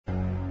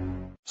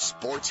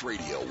Sports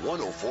Radio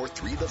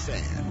 104.3 The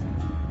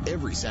Fan.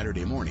 Every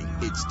Saturday morning,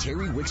 it's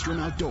Terry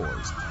Wickstrom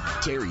Outdoors.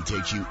 Terry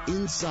takes you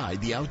inside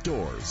the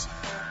outdoors.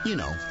 You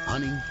know,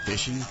 hunting,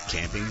 fishing,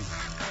 camping.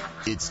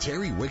 It's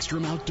Terry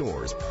Wickstrom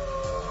Outdoors.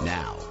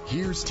 Now,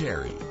 here's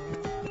Terry.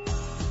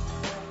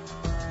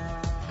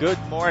 Good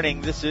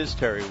morning. This is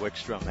Terry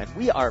Wickstrom, and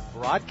we are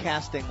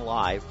broadcasting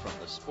live from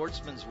the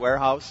Sportsman's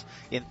Warehouse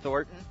in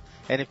Thornton.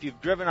 And if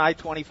you've driven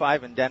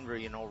I-25 in Denver,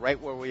 you know right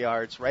where we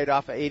are. It's right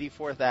off of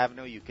 84th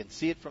Avenue. You can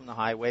see it from the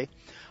highway.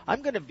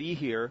 I'm going to be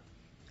here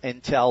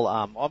until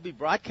I'll be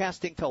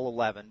broadcasting till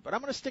 11, but I'm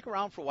going to stick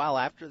around for a while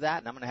after that,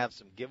 and I'm going to have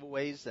some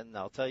giveaways, and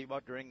I'll tell you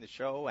about during the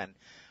show, and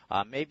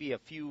maybe a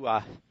few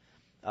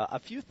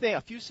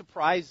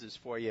surprises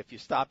for you if you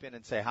stop in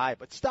and say hi.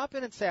 But stop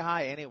in and say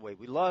hi anyway.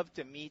 We love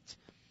to meet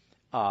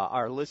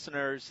our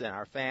listeners and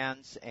our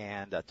fans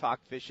and talk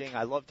fishing.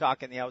 I love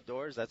talking the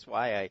outdoors. That's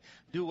why I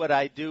do what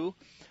I do.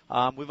 We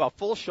have a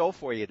full show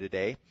for you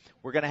today.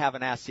 We're going to have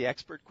an Ask the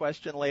Expert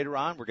question later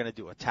on. We're going to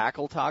do a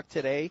tackle talk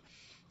today.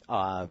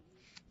 Will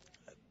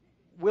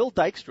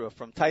Dykstra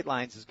from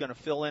Tightlines is going to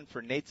fill in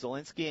for Nate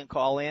Zielinski and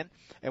call in.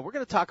 And we're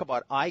going to talk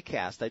about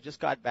ICAST. I just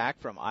got back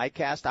from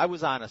ICAST. I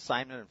was on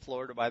assignment in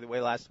Florida, by the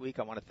way, last week.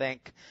 I want to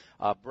thank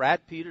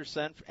Brad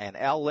Peterson and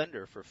Al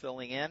Linder for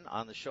filling in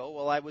on the show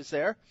while I was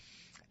there.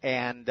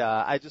 And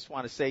I just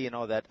want to say,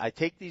 that I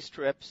take these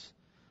trips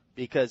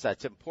because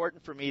it's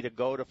important for me to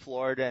go to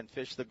Florida and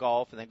fish the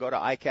Gulf and then go to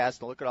ICAST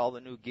and look at all the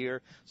new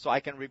gear so I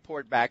can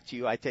report back to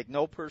you. I take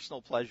no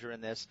personal pleasure in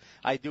this.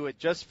 I do it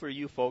just for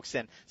you folks.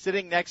 And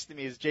sitting next to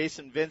me is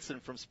Jason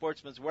Vincent from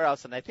Sportsman's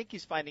Warehouse, and I think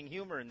he's finding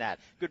humor in that.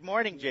 Good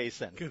morning,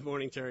 Jason. Good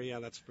morning, Terry. Yeah,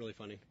 that's really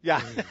funny.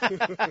 Yeah.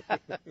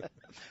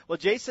 Well,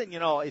 Jason,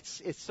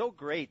 it's so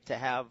great to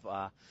have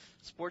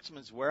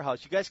Sportsman's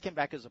Warehouse. You guys came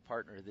back as a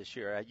partner this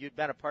year. You'd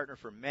been a partner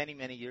for many,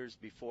 many years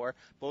before,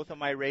 both on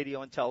my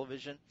radio and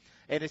television.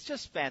 And it's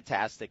just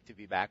fantastic to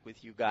be back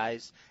with you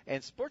guys.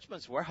 And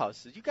Sportsman's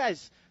Warehouse, you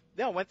guys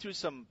went through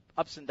some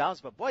ups and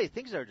downs, but boy,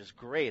 things are just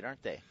great,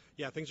 aren't they?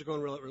 Yeah, things are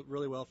going really,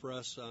 really well for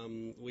us.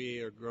 We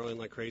are growing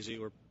like crazy.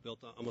 We're built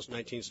almost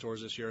 19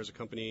 stores this year as a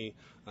company.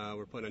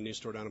 We're putting a new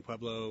store down in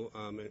Pueblo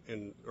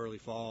in early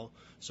fall.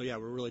 So, yeah,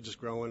 we're really just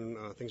growing.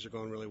 Things are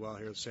going really well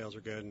here. The sales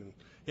are good. And,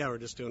 yeah, we're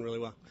just doing really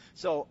well.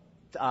 So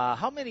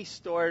how many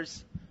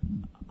stores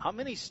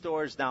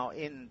now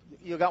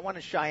you got one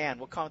in Cheyenne,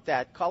 we'll count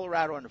that,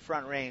 Colorado in the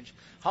Front Range.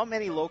 How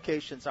many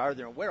locations are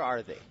there and where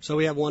are they? So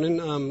we have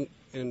one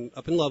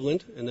up in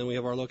Loveland, and then we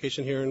have our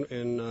location here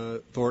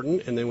in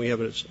Thornton, and then we have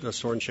a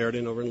store in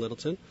Sheridan over in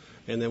Littleton,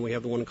 and then we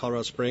have the one in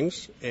Colorado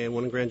Springs and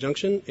one in Grand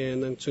Junction,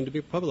 and then soon to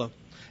be Pueblo.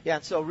 Yeah,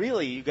 and so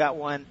really you got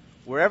one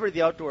wherever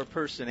the outdoor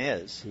person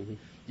is. Mm-hmm.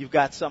 You've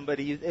got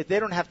somebody, they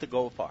don't have to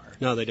go far.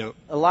 No, they don't.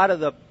 A lot of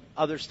the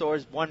other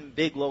stores, one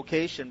big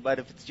location, but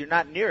if you're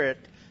not near it,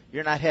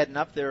 you're not heading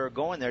up there or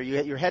going there.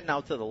 You're heading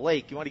out to the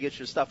lake. You want to get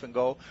your stuff and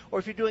go. Or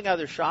if you're doing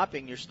other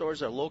shopping, your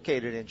stores are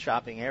located in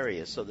shopping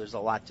areas, so there's a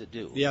lot to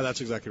do. Yeah,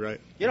 that's exactly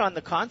right. And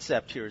the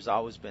concept here has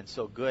always been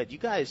so good. You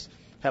guys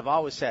have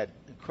always had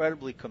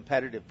incredibly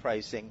competitive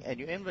pricing, and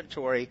you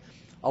inventory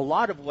a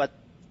lot of what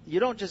you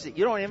don't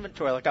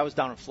inventory like I was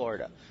down in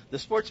Florida. The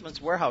Sportsman's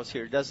Warehouse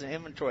here doesn't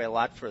inventory a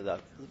lot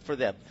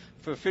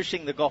for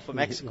fishing the Gulf of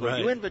Mexico. Right.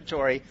 You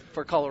inventory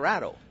for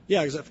Colorado.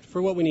 Yeah, exactly.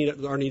 For what we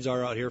need, our needs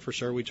are out here for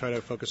sure. We try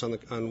to focus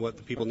on what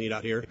the people need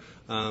out here.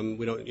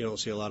 We don't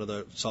see a lot of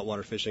the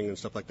saltwater fishing and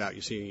stuff like that.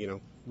 You see,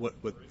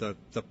 with the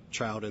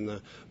trout and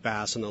the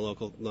bass and the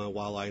local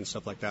walleye and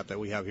stuff like that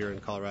we have here in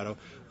Colorado.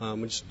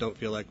 We just don't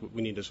feel like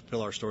we need to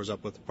fill our stores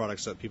up with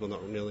products that people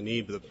don't really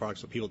need, but the products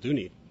that people do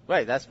need.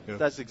 Right,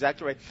 that's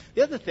exactly right.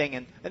 The other thing,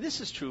 and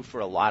this is true for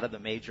a lot of the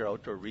major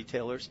outdoor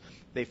retailers,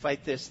 they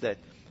fight this, that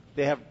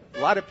they have a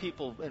lot of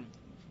people, and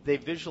they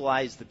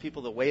visualize the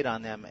people that wait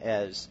on them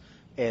as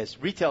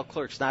retail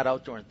clerks, not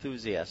outdoor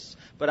enthusiasts.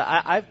 But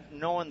I've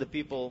known the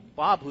people,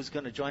 Bob, who's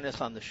going to join us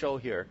on the show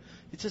here,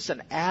 he's just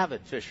an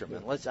avid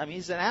fisherman.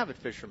 He's an avid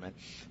fisherman.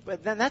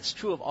 But then that's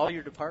true of all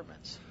your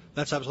departments.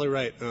 That's absolutely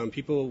right.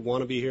 People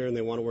want to be here and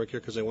they want to work here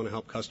because they want to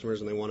help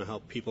customers and they want to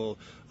help people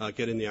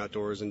get in the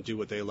outdoors and do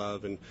what they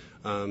love. And,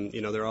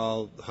 they're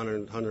all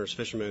hunters,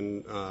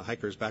 fishermen,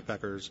 hikers,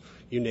 backpackers,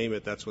 you name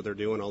it. That's what they're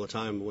doing all the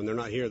time. When they're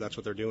not here, that's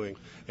what they're doing.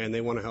 And they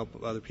want to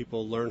help other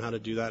people learn how to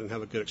do that and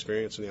have a good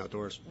experience in the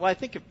outdoors. Well, I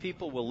think if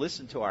people will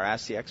listen to our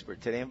Ask the Expert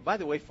today, and by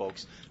the way,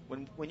 folks,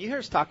 when you hear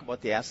us talk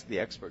about the Ask the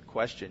Expert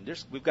question,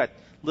 we've got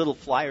little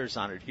flyers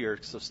on it here,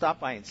 so stop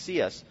by and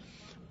see us.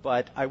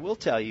 But I will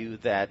tell you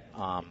that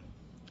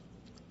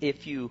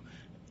if you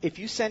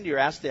send your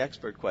Ask the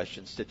Expert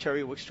questions to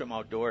Terry Wickstrom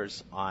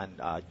Outdoors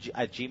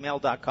at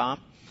gmail.com,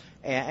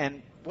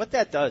 and what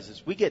that does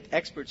is we get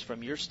experts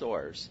from your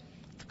stores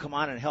to come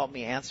on and help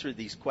me answer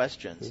these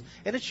questions,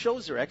 and it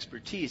shows their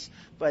expertise.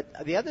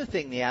 But the other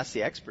thing the Ask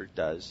the Expert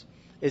does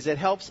is it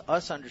helps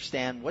us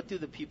understand what do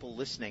the people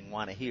listening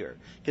want to hear.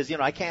 Because,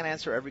 I can't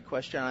answer every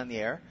question on the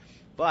air,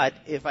 but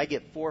if I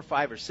get 4,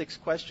 5, or 6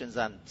 questions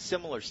on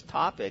similar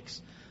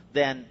topics,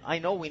 then I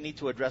know we need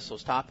to address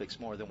those topics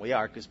more than we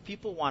are, because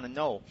people want to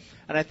know.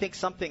 And I think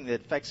something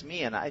that affects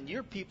me, and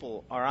your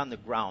people are on the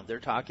ground. They're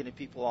talking to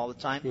people all the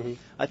time. Mm-hmm.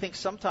 I think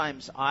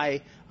sometimes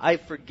I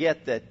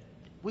forget that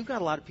we've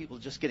got a lot of people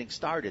just getting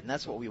started, and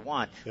that's what we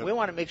want. Yep. We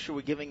want to make sure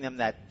we're giving them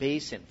that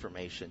base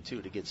information,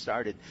 too, to get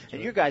started.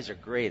 And your guys are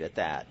great at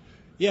that.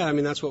 Yeah, I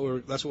mean that's what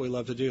we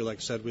love to do. Like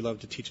I said, we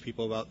love to teach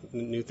people about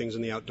new things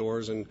in the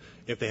outdoors, and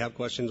if they have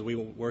questions,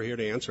 we're here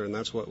to answer, and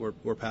that's what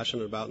we're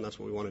passionate about, and that's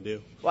what we want to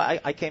do. Well,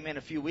 I came in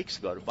a few weeks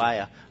ago to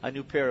buy a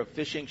new pair of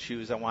fishing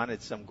shoes. I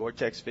wanted some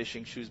Gore-Tex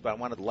fishing shoes, but I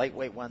wanted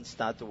lightweight ones,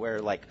 not to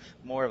wear like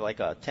more of like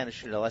a tennis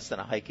shoe, less than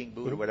a hiking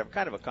boot or whatever,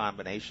 kind of a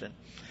combination.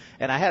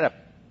 And I had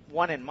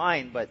one in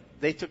mind, but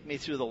they took me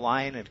through the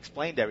line and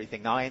explained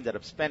everything. Now I ended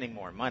up spending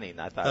more money than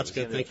I thought. That's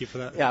good. Thank you for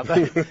that. Yeah,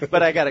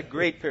 but I got a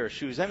great pair of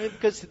shoes. I mean,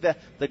 because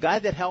the guy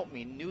that helped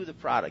me knew the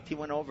product. He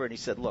went over and he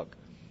said, look,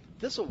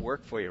 this will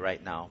work for you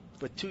right now,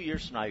 but 2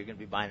 years from now you're going to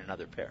be buying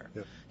another pair.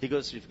 Yeah. He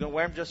goes, if you're going to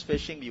wear them just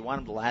fishing, you want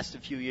them to last a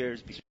few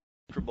years, be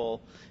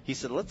comfortable. He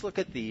said, let's look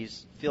at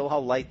these, feel how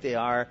light they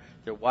are.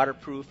 They're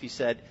waterproof, he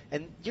said,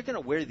 and you're going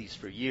to wear these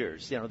for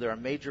years. You know, they're a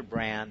major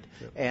brand,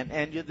 and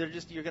they're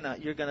going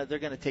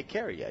to take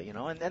care of you. You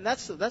know, and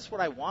that's what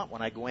I want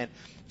when I go in.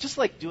 Just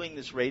like doing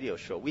this radio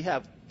show, we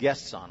have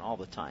guests on all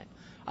the time.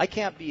 I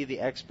can't be the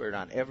expert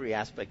on every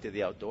aspect of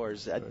the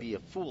outdoors. I'd be a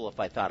fool if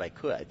I thought I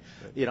could,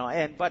 you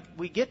know. But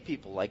we get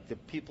people like the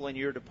people in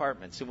your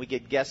departments, and we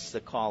get guests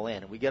that call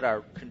in, and we get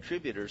our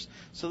contributors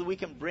so that we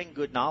can bring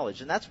good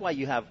knowledge. And that's why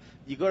you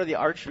go to the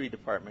archery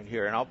department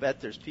here, and I'll bet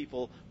there's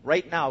people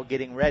right now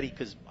getting ready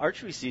because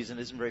archery season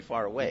isn't very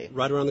far away.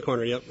 Right around the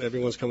corner. Yep,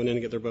 everyone's coming in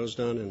to get their bows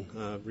done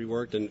and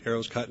reworked and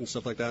arrows cut and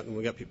stuff like that. And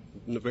we got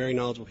very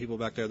knowledgeable people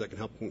back there that can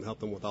help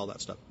them with all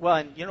that stuff. Well,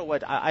 and you know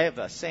what? I have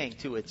a saying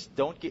too. It's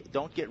don't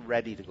get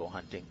ready to go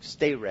hunting.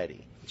 Stay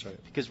ready. That's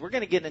right. Because we're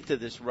going to get into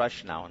this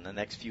rush now in the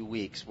next few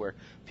weeks where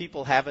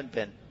people haven't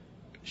been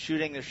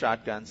shooting their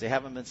shotguns, they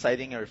haven't been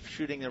sighting or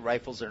shooting their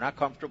rifles. They're not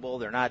comfortable.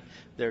 They're not.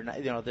 You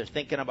know, they're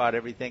thinking about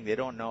everything. They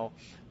don't know.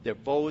 Their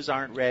bows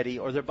aren't ready,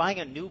 or they're buying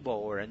a new bow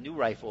or a new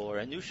rifle or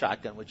a new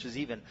shotgun, which is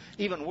even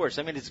worse.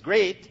 I mean, it's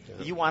great.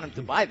 Yeah. You want them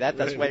to buy that.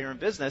 That's why you're in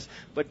business.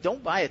 But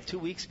don't buy it 2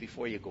 weeks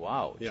before you go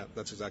out. Yeah,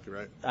 that's exactly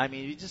right. I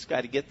mean, you just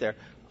got to get there.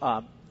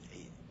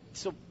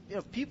 So, you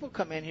know, people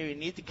come in here, you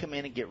need to come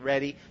in and get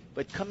ready,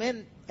 but come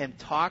in and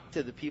talk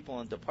to the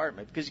people in the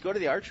department. Because you go to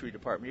the archery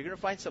department, you're going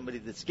to find somebody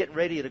that's getting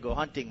ready to go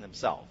hunting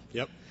themselves.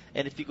 Yep.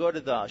 And if you go to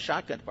the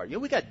shotgun department, you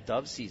know, we got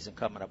dove season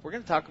coming up. We're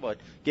going to talk about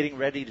getting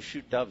ready to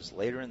shoot doves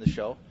later in the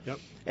show. Yep.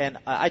 And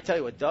I tell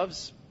you what,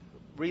 doves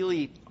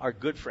really are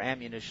good for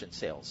ammunition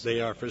sales.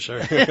 They are, for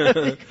sure.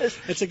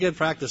 It's a good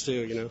practice, too,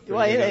 you know.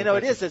 Well, you know,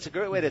 it is. It's a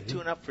great way to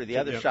tune up for the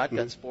other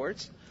shotgun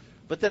sports.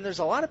 But then there's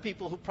a lot of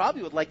people who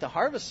probably would like to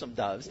harvest some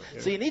doves,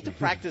 so you need to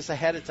practice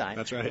ahead of time.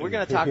 That's right. We're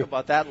going to talk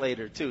about that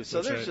later, too.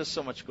 So there's just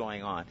so much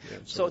going on. Yeah,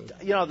 so,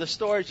 you know, the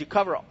stores, you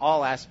cover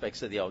all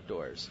aspects of the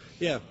outdoors.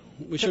 Yeah,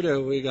 we sure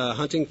do. We got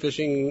hunting,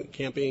 fishing,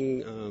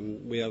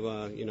 camping. We have,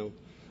 you know,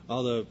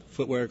 all the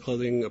footwear,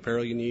 clothing,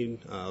 apparel you need.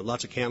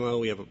 Lots of camo.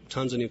 We have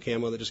tons of new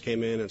camo that just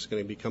came in. It's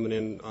going to be coming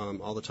in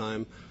all the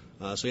time.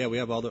 So yeah, we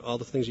have all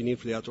the things you need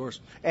for the outdoors.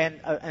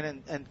 And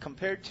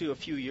compared to a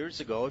few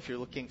years ago, if you're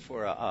looking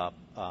for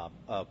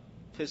a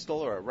pistol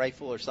or a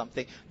rifle or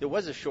something, there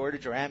was a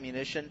shortage or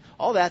ammunition.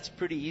 All that's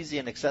pretty easy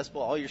and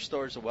accessible. All your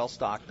stores are well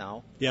stocked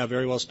now. Yeah,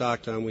 very well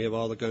stocked. We have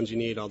all the guns you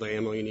need, all the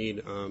ammo you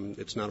need.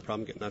 It's not a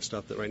problem getting that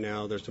stuff. That right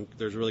now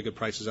there's really good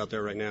prices out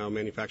there right now.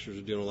 Manufacturers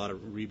are doing a lot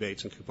of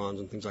rebates and coupons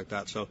and things like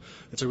that. So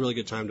it's a really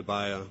good time to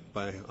buy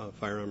a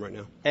firearm right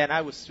now. And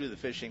I was through the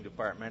fishing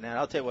department, and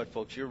I'll tell you what,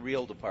 folks, your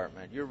reel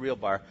department, your reel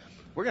bar.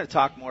 We're going to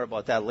talk more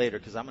about that later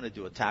because I'm going to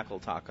do a tackle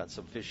talk on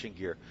some fishing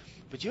gear.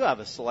 But you have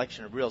a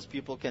selection of reels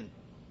people can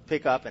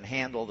pick up and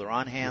handle. They're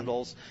on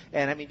handles.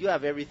 And, I mean, you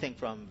have everything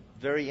from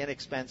very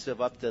inexpensive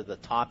up to the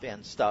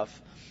top-end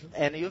stuff.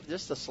 And you have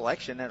just a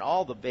selection and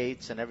all the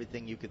baits and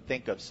everything you could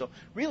think of. So,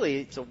 really,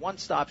 it's a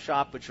one-stop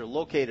shop, but you're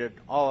located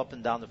all up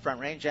and down the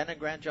Front Range and in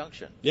Grand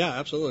Junction. Yeah,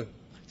 absolutely.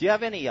 Do you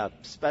have any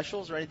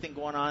specials or anything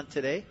going on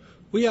today?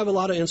 We have a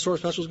lot of in-store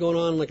specials going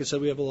on. Like I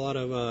said, we have a lot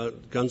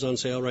of guns on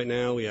sale right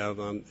now. We have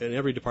in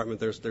every department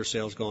there's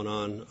sales going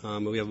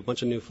on. We have a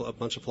bunch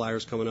of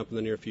flyers coming up in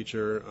the near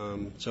future.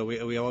 So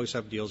we always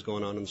have deals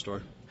going on in the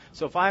store.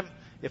 So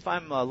if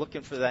I'm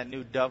looking for that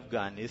new Dove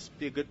gun, this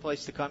be a good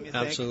place to come, you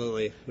think?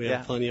 Absolutely. We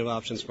have plenty of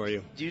options for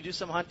you. Do you do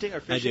some hunting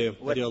or fishing?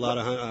 I do a lot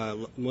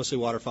of mostly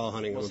waterfowl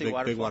hunting. I'm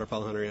a big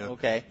waterfowl hunter, yeah.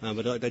 Okay.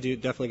 But I do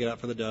definitely get out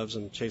for the doves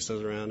and chase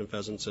those around and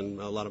pheasants and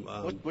a lot of.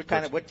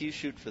 What do you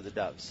shoot for the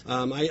doves?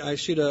 I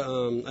shoot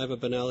I have a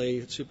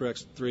Benelli Super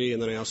X3,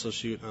 and then I also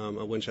shoot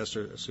a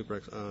Winchester Super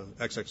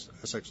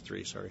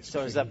SX3. Sorry.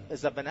 So is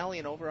that Benelli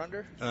an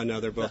over/under? No,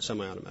 they're both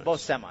semi-automatic.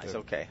 Both semis. Yeah.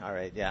 Okay. All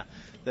right. Yeah.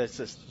 That's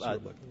just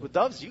with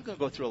doves, you can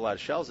go through a lot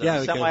of shells.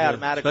 Yeah,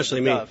 semi-automatic.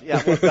 Especially me. Dove.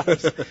 Yeah, well,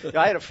 doves.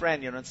 I had a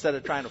friend, instead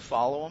of trying to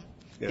follow him,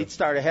 he'd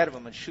start ahead of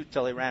him and shoot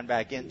till he ran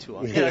back into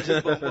him.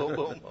 Just boom, boom,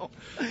 boom, boom.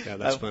 Yeah,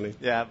 that's funny.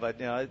 Yeah, but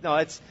no,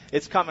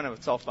 it's coming and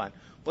it's all fun.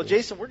 Well,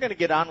 Jason, we're going to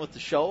get on with the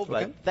show,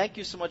 but Okay. thank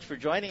you so much for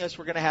joining us.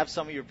 We're going to have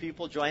some of your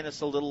people join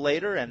us a little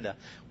later, and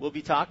we'll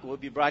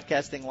be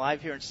broadcasting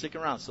live here, and stick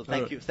around. So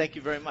thank you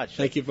very much.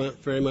 Thank you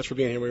very much for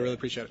being here. We really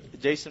appreciate it.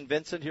 Jason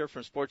Vincent here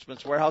from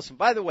Sportsman's Warehouse. And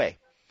by the way,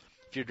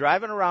 if you're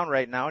driving around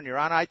right now and you're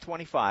on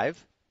I-25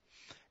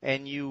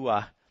 and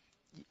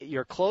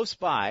you're close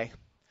by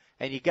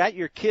and you got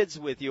your kids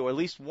with you, or at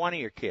least one of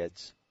your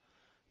kids,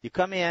 you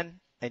come in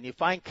and you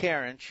find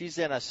Karen. She's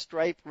in a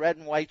striped red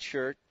and white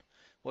shirt,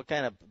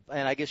 and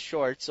I guess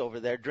shorts over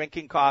there,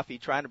 drinking coffee,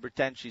 trying to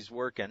pretend she's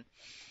working.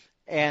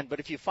 But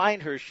if you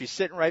find her, she's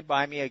sitting right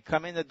by me. I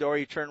come in the door,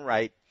 you turn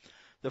right.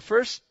 The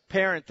first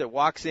parent that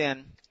walks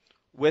in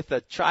with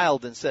a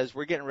child and says,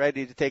 we're getting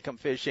ready to take them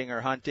fishing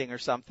or hunting or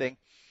something,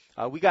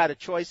 we got a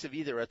choice of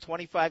either a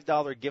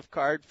 $25 gift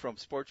card from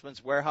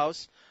Sportsman's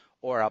Warehouse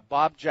or a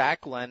Bob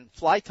Jacklin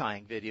fly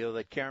tying video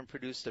that Karen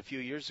produced a few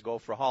years ago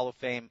for Hall of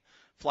Fame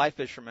fly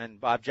fisherman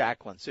Bob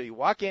Jacklin. So you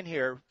walk in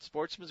here,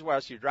 Sportsman's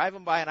Warehouse, you're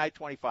driving by an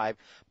I-25,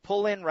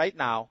 pull in right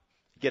now,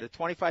 get a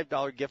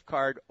 $25 gift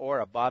card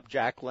or a Bob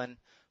Jacklin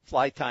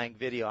fly tying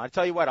video. I'll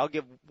tell you what, I'll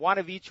give one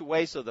of each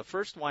away, so the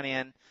first one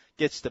in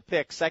gets to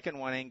pick, second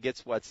one in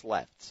gets what's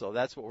left. So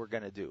that's what we're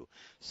going to do.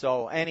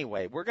 So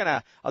anyway,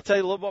 I'll tell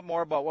you a little bit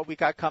more about what we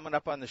got coming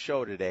up on the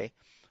show today.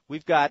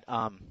 We've got,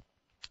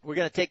 we're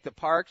going to take the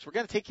parks. We're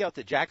going to take you out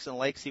to Jackson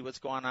Lake, see what's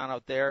going on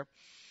out there.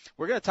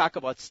 We're going to talk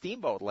about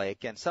Steamboat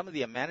Lake and some of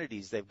the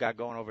amenities they've got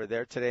going over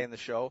there today in the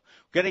show.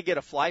 We're going to get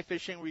a fly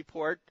fishing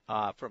report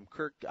from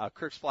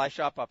Kirk's Fly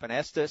Shop up in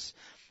Estes.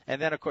 And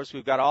then, of course,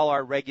 we've got all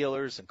our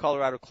regulars and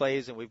Colorado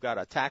Clays, and we've got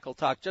a Tackle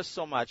Talk, just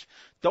so much.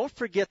 Don't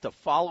forget to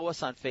follow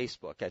us on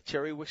Facebook at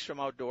Terry Wickstrom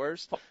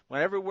Outdoors.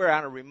 Whenever we're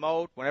on a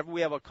remote, whenever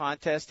we have a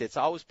contest, it's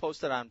always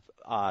posted on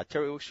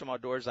Terry Wickstrom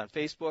Outdoors on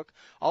Facebook.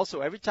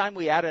 Also, every time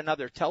we add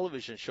another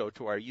television show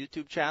to our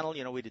YouTube channel,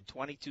 we did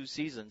 22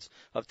 seasons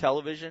of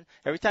television.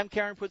 Every time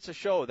Karen puts a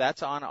show,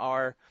 that's on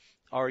our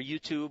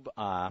YouTube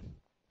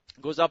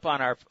goes up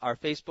on our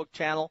Facebook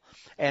channel.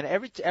 And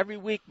every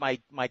week,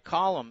 my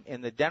column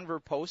in the Denver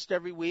Post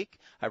every week,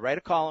 I write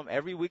a column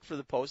every week for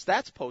the Post.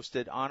 That's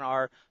posted on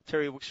our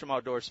Terry Wickstrom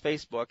Outdoors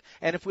Facebook.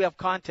 And if we have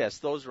contests,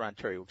 those are on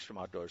Terry Wickstrom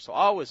Outdoors. So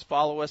always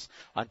follow us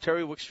on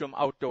Terry Wickstrom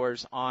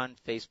Outdoors on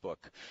Facebook.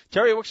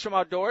 Terry Wickstrom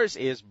Outdoors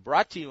is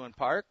brought to you in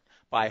part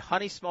by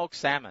Honey Smoked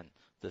Salmon.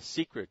 The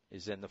secret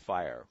is in the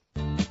fire.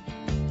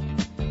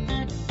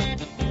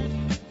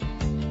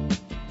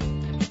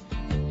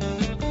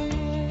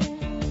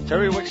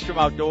 Terry Wickstrom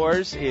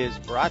Outdoors is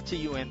brought to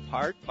you in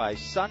part by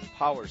Sun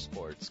Power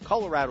Sports,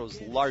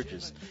 Colorado's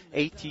largest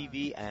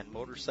ATV and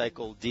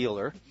motorcycle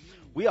dealer.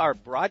 We are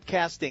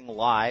broadcasting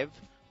live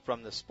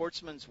from the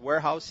Sportsman's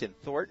Warehouse in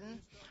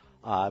Thornton,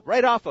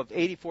 right off of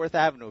 84th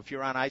Avenue if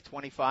you're on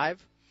I-25.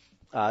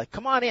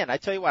 Come on in. I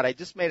tell you what, I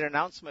just made an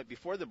announcement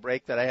before the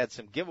break that I had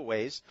some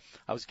giveaways.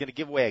 I was going to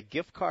give away a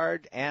gift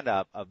card and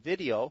a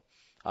video.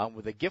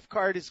 The gift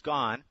card is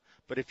gone,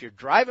 but if you're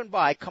driving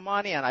by, come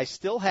on in. I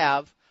still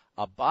have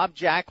a Bob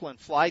Jacklin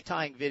fly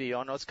tying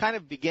video. No, it's kind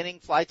of beginning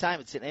fly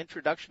tying. It's an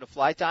introduction to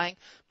fly tying,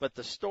 but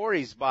the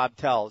stories Bob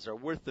tells are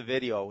worth the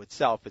video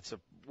itself. It's a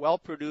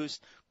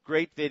well-produced,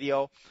 great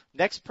video.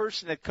 Next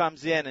person that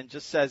comes in and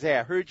just says, hey,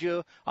 I heard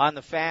you on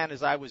the fan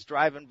as I was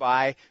driving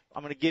by,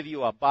 I'm going to give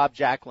you a Bob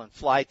Jacklin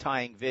fly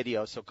tying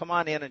video. So come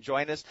on in and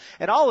join us.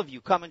 And all of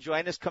you, come and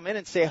join us. Come in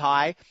and say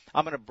hi.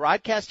 I'm going to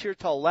broadcast here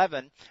till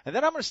 11, and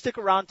then I'm going to stick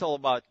around till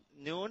about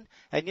noon.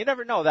 And you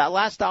never know, that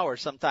last hour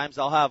sometimes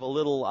I'll have a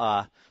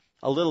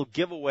little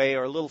giveaway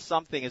or a little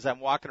something as I'm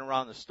walking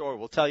around the store.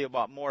 We'll tell you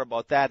more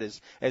about that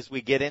as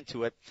we get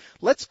into it.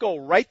 Let's go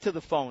right to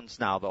the phones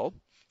now, though.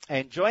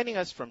 And joining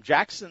us from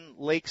Jackson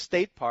Lake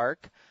State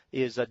Park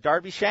is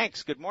Darby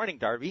Shanks. Good morning,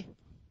 Darby.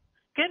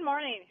 Good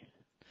morning.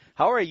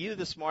 How are you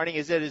this morning?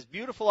 Is it as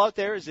beautiful out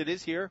there as it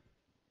is here?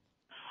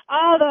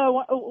 Oh,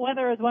 the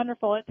weather is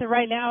wonderful. It's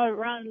right now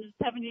around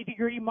the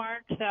 70-degree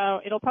mark, so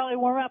it'll probably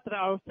warm up,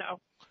 though.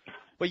 So.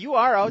 Well, you're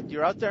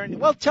out there, and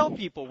well, tell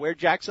people where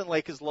Jackson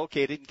Lake is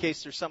located in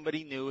case there's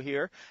somebody new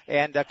here,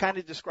 and kind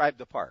of describe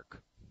the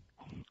park.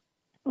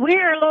 We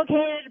are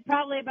located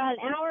probably about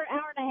an hour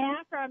and a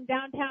half from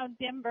downtown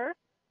Denver,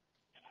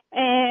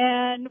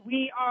 and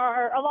we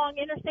are along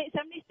Interstate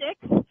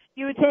 76.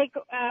 You would take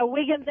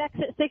Wiggins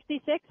exit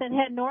 66 and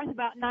head north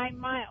about 9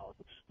 miles.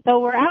 So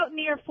we're out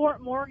near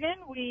Fort Morgan.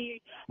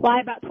 We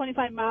lie about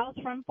 25 miles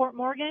from Fort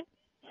Morgan.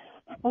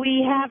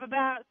 We have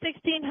about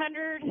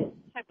 1,600,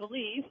 I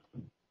believe,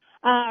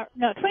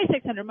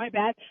 2,600, my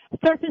bad,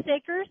 surface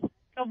acres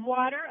of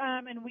water,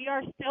 and we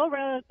are still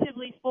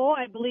relatively full.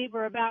 I believe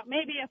we're about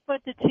maybe a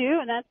foot to 2,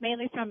 and that's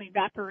mainly from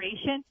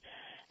evaporation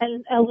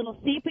and a little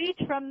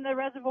seepage from the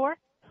reservoir.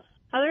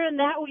 Other than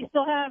that, we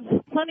still have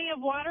plenty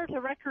of water to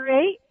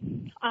recreate.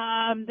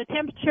 The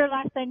temperature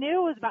last I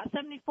knew was about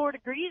 74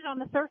 degrees on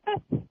the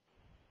surface.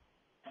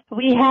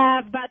 We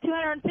have about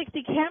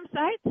 260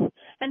 campsites,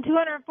 and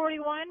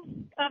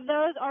 241 of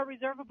those are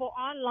reservable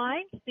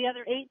online. The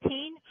other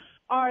 18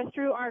 are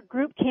through our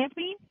group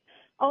camping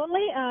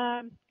only.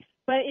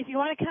 But if you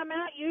want to come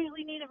out, you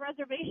usually need a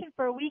reservation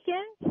for a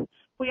weekend.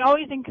 we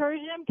always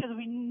encourage them because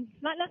we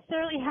not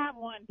necessarily have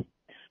one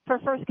for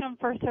first come,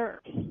 first serve.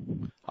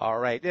 All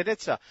right.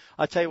 And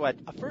I'll tell you what,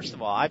 first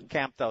of all, I've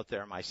camped out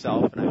there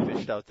myself and I've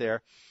fished out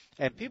there.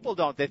 And people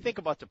they think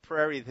about the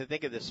prairie, they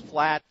think of this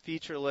flat,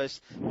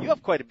 featureless. You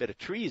have quite a bit of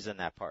trees in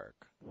that park.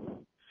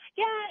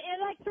 Yeah,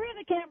 and like 3 of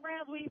the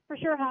campgrounds, we for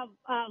sure have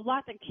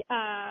lots of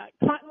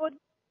cottonwood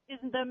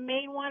isn't the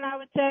main one, I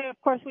would say. Of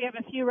course, we have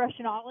a few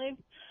Russian olive,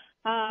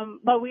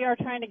 but we are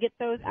trying to get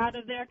those out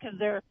of there because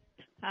they're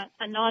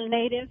a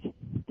non-native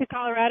to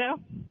Colorado.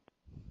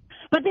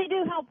 But they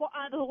do help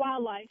the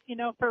wildlife,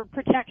 for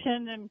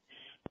protection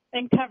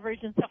and coverage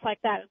and stuff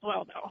like that as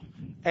well, though.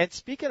 And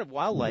speaking of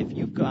wildlife,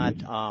 you've got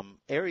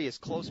areas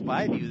close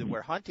by to you that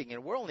we're hunting,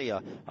 and we're only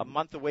a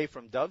month away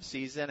from dove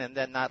season, and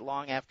then not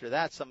long after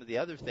that, some of the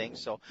other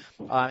things. So,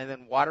 and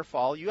then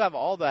waterfall. You have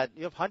all that.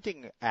 You have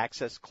hunting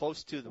access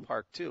close to the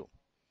park too.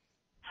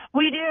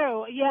 We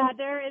do. Yeah,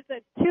 there is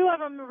 2 of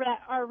them that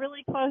are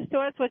really close to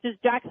us, which is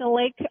Jackson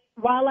Lake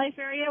Wildlife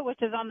Area,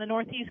 which is on the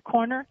northeast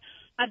corner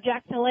of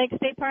Jackson Lake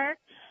State Park,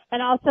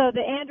 and also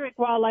the Andrick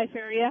Wildlife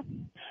Area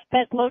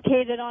that's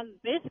located on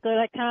basically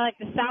kind of like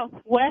the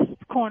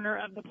southwest corner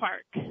of the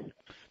park.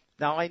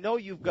 Now, I know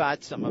you've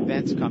got some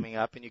events coming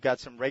up and you've got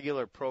some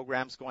regular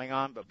programs going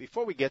on, but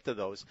before we get to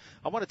those,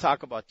 I want to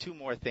talk about 2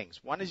 more things.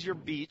 One is your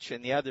beach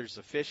and the other is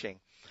the fishing.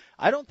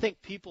 I don't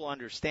think people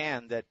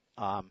understand that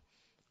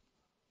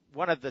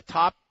one of the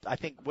top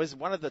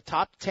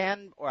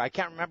 10, or I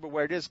can't remember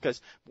where it is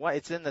because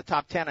it's in the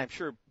top 10, I'm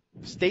sure,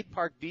 state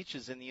park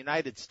beaches in the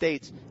United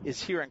States is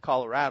here in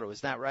Colorado.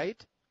 Is that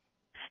right?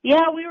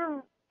 Yeah, we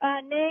were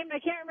named, I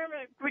can't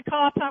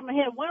recall off the top of my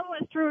head. One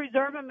was through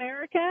Reserve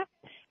America.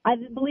 I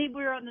believe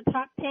we were on the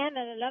top 10, and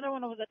another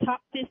one was the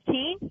top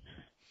 15.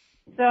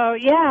 So,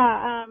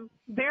 yeah,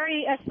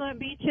 very excellent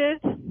beaches.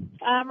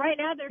 Right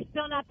now, they're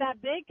still not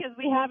that big because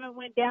we haven't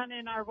went down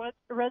in our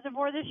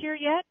reservoir this year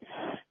yet.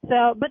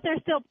 So, but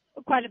there's still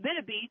quite a bit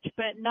of beach,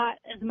 but not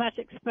as much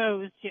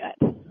exposed yet.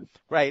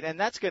 Right, and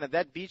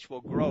that beach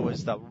will grow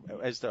as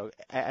the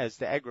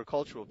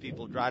agricultural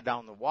people draw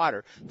down the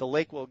water. The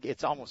lake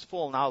it's almost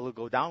full now. It'll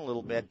go down a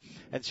little bit,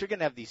 and so you're going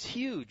to have these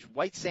huge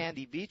white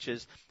sandy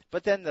beaches.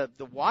 But then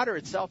the water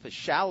itself is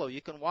shallow.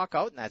 You can walk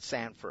out in that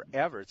sand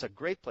forever. It's a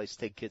great place to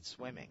take kids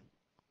swimming.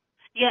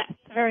 Yes,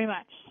 very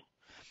much.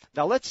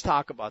 Now let's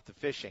talk about the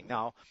fishing.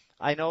 Now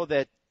I know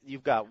that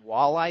you've got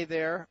walleye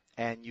there,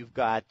 and you've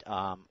got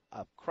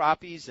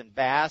crappies and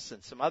bass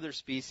and some other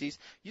species.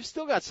 You've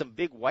still got some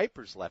big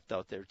wipers left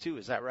out there too.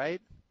 Is that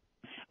right?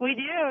 We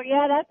do.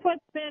 Yeah, that's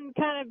what's been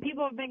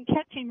people have been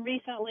catching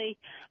recently.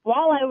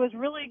 Walleye was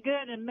really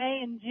good in May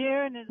and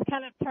June. It's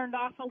kind of turned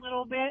off a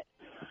little bit.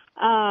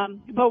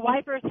 But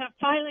wipers have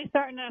finally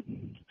starting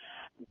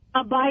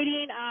to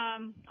biting.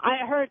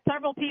 I heard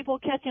several people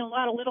catching a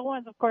lot of little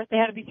ones. Of course, they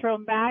had to be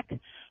thrown back.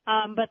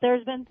 But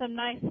there's been some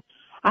nice,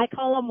 I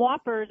call them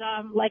whoppers.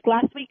 Like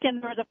last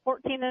weekend, there was a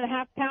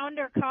 14.5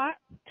 pounder caught,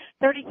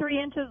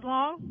 33 inches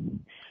long.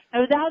 It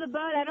was out of the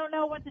boat. I don't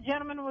know what the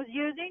gentleman was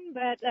using,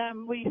 but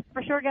we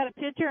for sure got a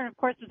picture, and of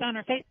course it's on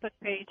our Facebook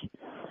page.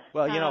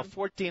 Well,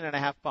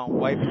 14.5-pound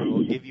wiper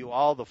will give you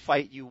all the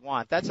fight you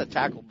want. That's a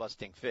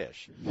tackle-busting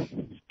fish.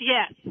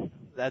 Yes.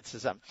 That's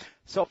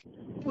so.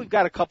 We've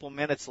got a couple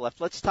minutes left.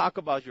 Let's talk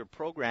about your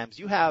programs.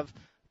 You have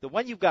the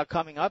one you've got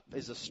coming up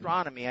is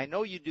astronomy. I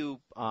know you do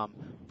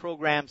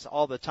programs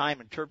all the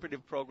time,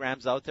 interpretive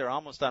programs out there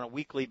almost on a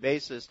weekly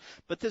basis.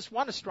 But this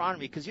one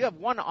astronomy, because you have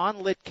one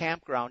on-lit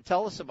campground.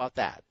 Tell us about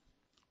that.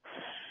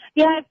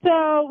 Yeah,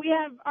 so we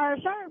have our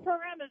astronomy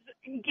program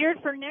is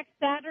geared for next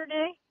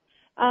Saturday.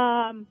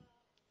 And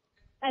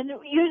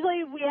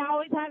usually we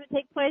always have it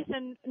take place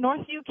in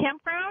Northview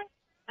Campground.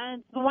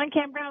 And the one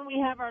campground we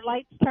have our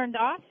lights turned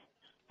off.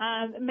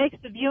 It makes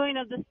the viewing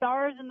of the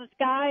stars in the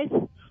skies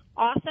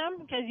awesome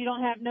because you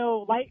don't have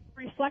no light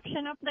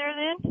reflection up there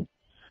then.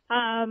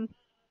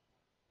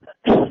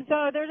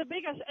 So there's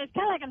it's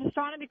kind of like an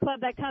astronomy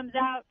club that comes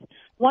out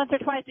once or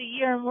twice a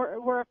year, and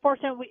we're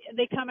fortunate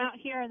they come out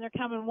here, and they're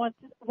coming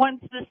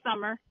once this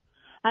summer.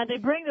 They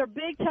bring their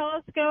big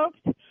telescopes,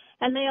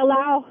 and they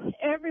allow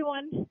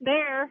everyone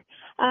there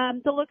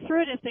to look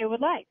through it if they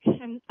would like.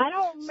 And I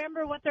don't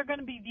remember what they're going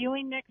to be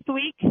viewing next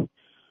week,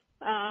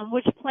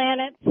 which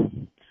planets,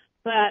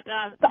 but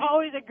it's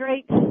always a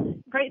great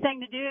thing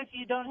to do if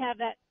you don't have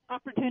that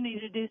opportunity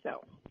to do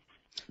so.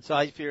 So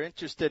if you're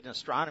interested in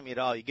astronomy at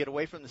all, you get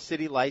away from the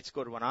city lights,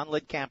 go to an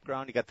unlit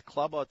campground. You got the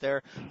club out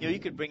there. You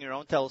could bring your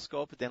own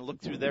telescope and then look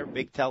through their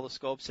big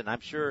telescopes. And I'm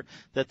sure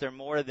that they're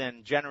more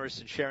than generous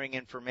in sharing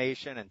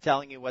information and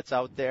telling you what's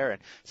out there.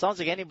 And it sounds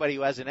like anybody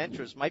who has an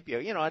interest might be,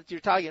 you're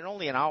talking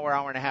only an hour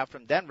and a half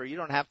from Denver. You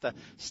don't have to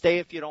stay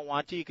if you don't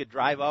want to. You could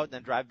drive out and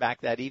then drive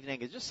back that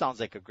evening. It just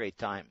sounds like a great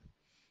time.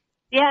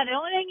 Yeah, the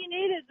only thing you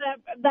need is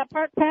that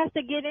park pass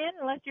to get in,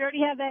 unless you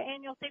already have that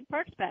annual state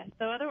parks pass.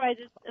 So otherwise,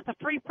 it's a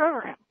free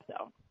program.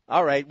 So.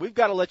 All right, we've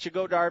got to let you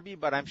go, Darby,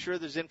 but I'm sure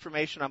there's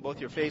information on both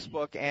your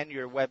Facebook and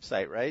your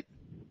website, right?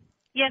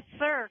 Yes,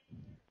 sir.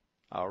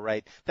 All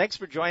right. Thanks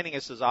for joining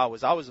us as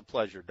always. Always a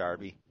pleasure,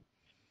 Darby.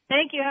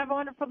 Thank you. Have a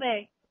wonderful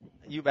day.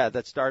 You bet.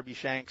 That's Darby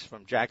Shanks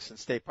from Jackson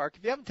State Park.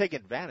 If you haven't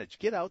taken advantage,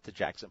 get out to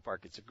Jackson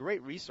Park. It's a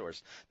great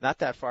resource, not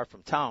that far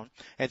from town.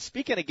 And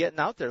speaking of getting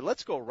out there,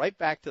 let's go right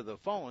back to the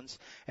phones.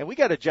 And we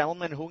got a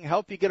gentleman who can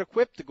help you get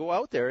equipped to go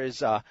out there.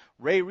 Is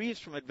Ray Reeves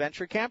from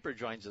Adventure Camper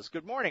joins us.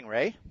 Good morning,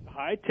 Ray.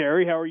 Hi,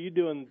 Terry. How are you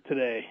doing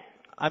today?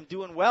 I'm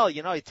doing well.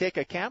 You know, you take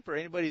a camper,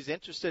 anybody's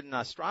interested in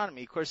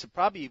astronomy, of course, it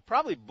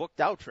probably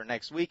booked out for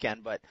next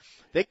weekend, but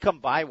they come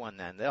buy one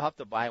then. They'll have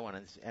to buy one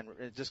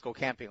and just go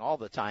camping all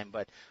the time.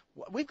 But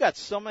we've got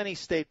so many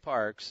state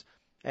parks,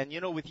 and, you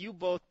know, with you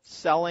both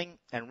selling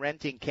and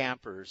renting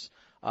campers,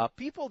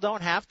 people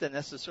don't have to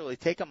necessarily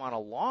take them on a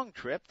long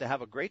trip to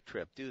have a great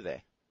trip, do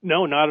they?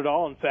 No, not at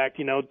all. In fact,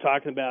 you know,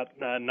 talking about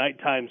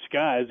nighttime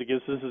skies, I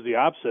guess this is the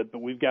opposite, but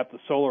we've got the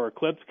solar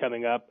eclipse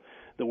coming up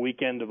the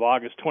weekend of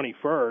August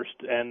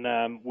 21st,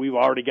 and we've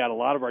already got a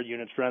lot of our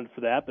units rented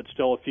for that, but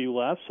still a few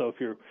left. So if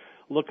you're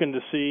looking to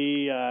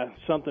see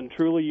something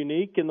truly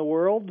unique in the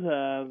world,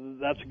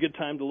 that's a good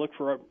time to look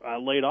for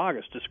late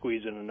August to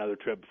squeeze in another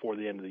trip before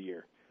the end of the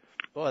year.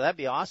 Oh, that'd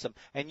be awesome.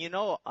 And, you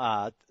know,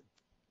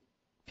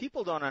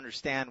 people don't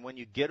understand when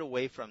you get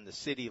away from the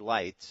city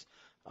lights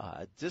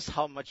just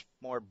how much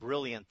more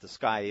brilliant the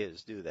sky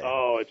is, do they?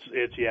 Oh,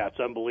 it's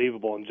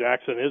unbelievable. And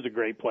Jackson is a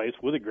great place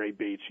with a great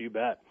beach, you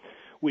bet.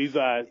 We've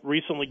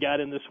recently got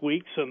in this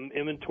week some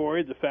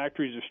inventory. The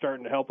factories are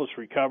starting to help us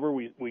recover.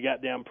 We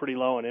got down pretty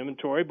low on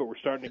inventory, but we're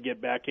starting to get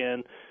back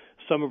in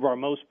some of our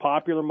most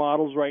popular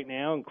models right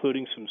now,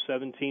 including some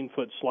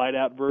 17-foot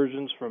slide-out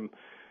versions from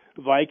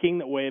Viking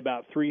that weigh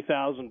about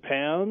 3,000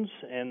 pounds.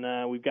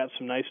 And we've got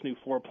some nice new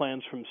floor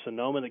plans from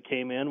Sonoma that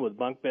came in with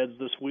bunk beds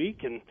this week.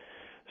 And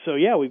so,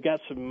 yeah, we've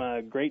got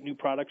some great new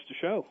products to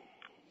show.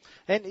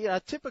 And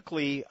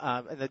typically,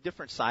 in the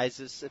different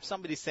sizes, if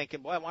somebody's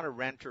thinking, boy, I want to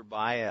rent or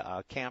buy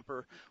a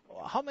camper,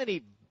 how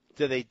many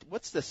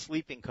what's the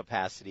sleeping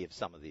capacity of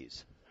some of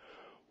these?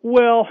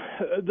 Well,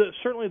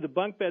 certainly the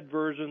bunk bed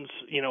versions,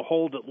 you know,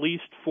 hold at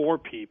least 4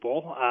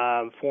 people,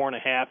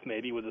 4.5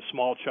 maybe with a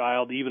small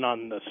child, even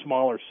on the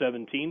smaller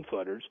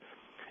 17-footers.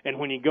 And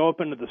when you go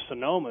up into the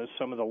Sonomas,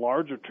 some of the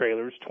larger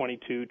trailers,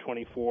 22,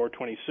 24,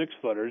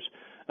 26-footers,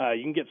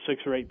 you can get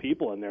 6 or 8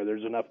 people in there.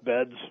 There's enough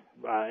beds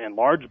and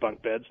large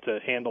bunk beds to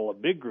handle a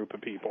big group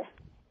of people.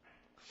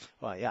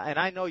 Well, yeah, and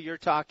I know you're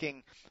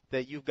talking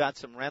that you've got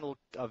some rental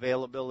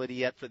availability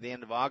yet for the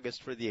end of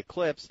August for the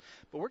eclipse,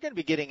 but we're going to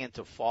be getting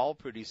into fall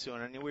pretty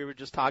soon. And we were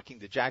just talking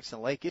to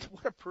Jackson Lake.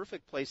 What a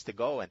perfect place to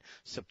go in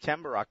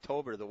September,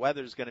 October. The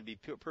weather's going to be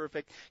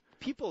perfect.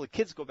 The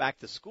kids go back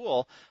to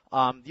school.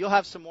 You'll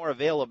have some more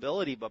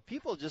availability, but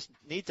people just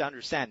need to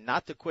understand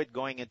not to quit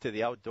going into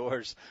the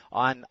outdoors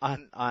on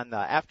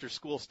after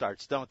school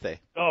starts, don't they?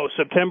 Oh,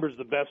 September's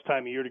the best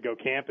time of year to go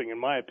camping, in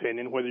my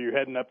opinion. Whether you're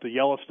heading up to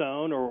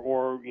Yellowstone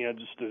or you know,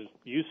 just as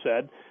you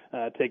said,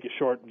 take a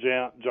short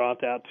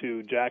jaunt out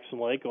to Jackson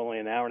Lake, only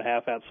an hour and a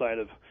half outside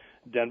of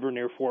Denver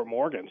near Fort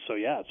Morgan. So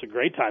yeah, it's a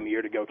great time of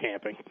year to go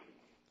camping.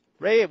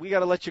 Ray, we got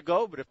to let you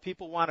go, but if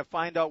people want to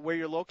find out where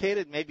you're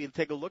located, maybe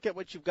take a look at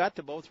what you've got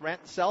to both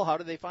rent and sell, how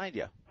do they find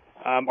you?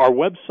 Our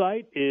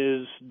website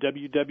is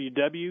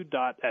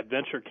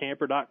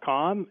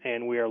www.adventurecamper.com,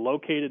 and we are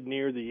located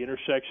near the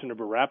intersection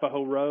of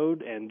Arapahoe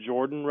Road and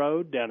Jordan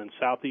Road down in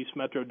southeast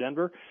Metro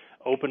Denver.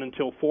 Open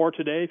until 4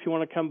 today if you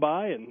want to come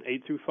by, and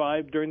 8 through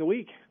 5 during the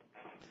week.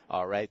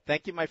 All right.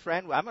 Thank you, my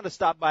friend. I'm going to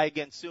stop by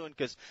again soon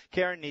because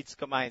Karen needs to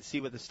come by and see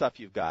what the stuff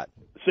you've got.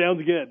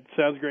 Sounds good.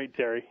 Sounds great,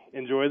 Terry.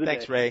 Enjoy the day.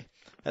 Thanks, Ray.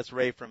 That's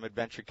Ray from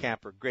Adventure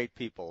Camper. Great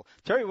people.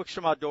 Terry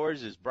Wickstrom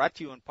Outdoors is brought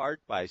to you in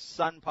part by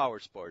Sun Power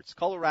Sports,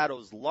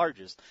 Colorado's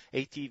largest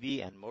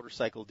ATV and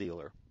motorcycle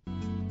dealer.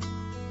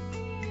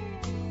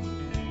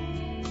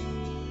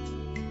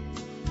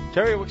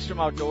 Terry Wickstrom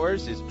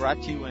Outdoors is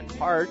brought to you in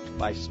part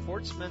by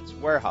Sportsman's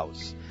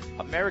Warehouse,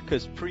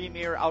 America's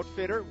premier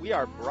outfitter. We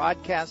are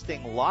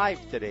broadcasting live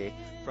today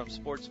from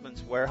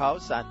Sportsman's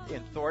Warehouse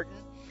in Thornton.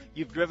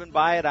 You've driven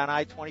by it on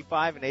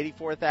I-25 and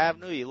 84th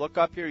Avenue. You look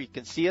up here, you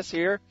can see us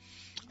here.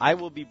 I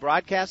will be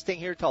broadcasting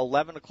here till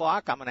 11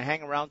 o'clock. I'm going to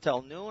hang around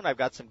till noon. I've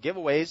got some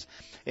giveaways.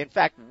 In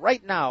fact,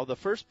 right now, the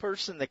first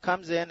person that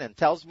comes in and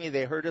tells me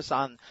they heard us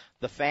on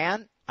the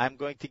fan, I'm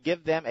going to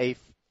give them a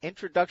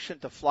introduction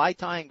to fly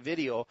tying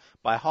video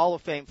by Hall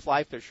of Fame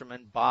fly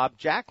fisherman Bob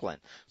Jacklin.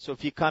 So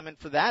if you come in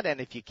for that, and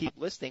if you keep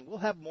listening, we'll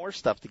have more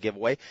stuff to give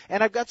away.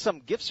 And I've got some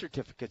gift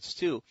certificates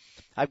too.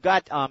 I've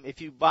got if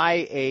you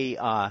buy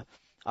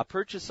a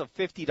purchase of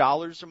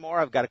 $50 or more,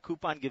 I've got a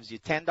coupon that gives you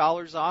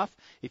 $10 off.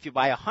 If you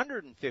buy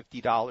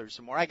 $150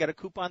 or more, I got a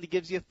coupon that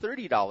gives you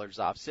 $30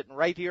 off, sitting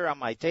right here on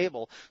my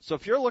table. So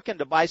if you're looking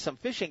to buy some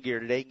fishing gear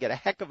today, you can get a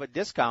heck of a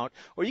discount,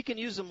 or you can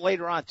use them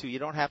later on too. You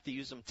don't have to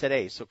use them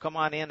today. So come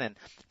on in and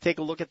take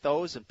a look at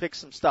those and pick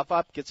some stuff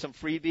up, get some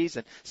freebies,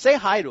 and say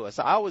hi to us.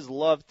 I always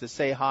love to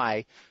say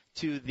hi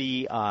to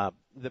the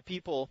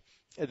people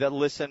that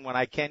listen when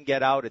I can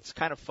get out. It's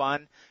kind of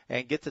fun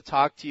and get to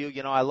talk to you.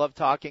 You know, I love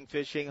talking,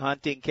 fishing,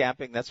 hunting,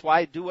 camping. That's why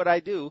I do what I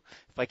do.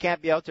 If I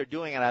can't be out there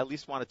doing it, I at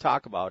least want to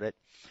talk about it.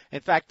 In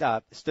fact,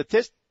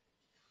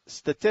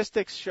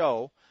 statistics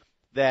show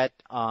that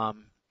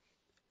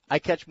I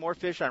catch more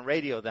fish on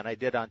radio than I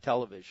did on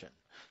television.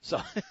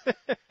 So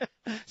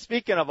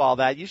speaking of all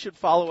that, you should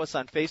follow us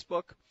on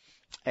Facebook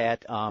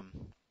at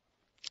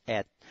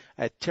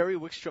Terry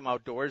Wickstrom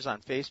Outdoors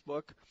on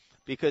Facebook,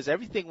 because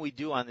everything we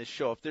do on this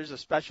show, if there's a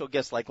special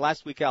guest, like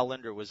last week Al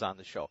Linder was on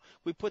the show,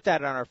 we put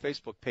that on our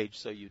Facebook page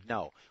so you'd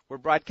know. We're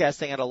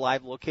broadcasting at a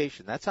live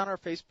location. That's on our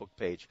Facebook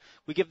page.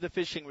 We give the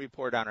fishing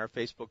report on our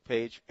Facebook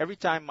page. Every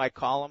time my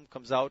column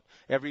comes out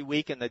every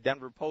week in the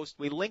Denver Post,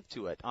 we link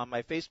to it on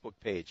my Facebook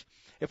page.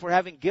 If we're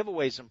having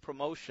giveaways and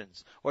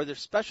promotions or there's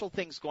special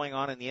things going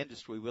on in the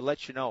industry, we'll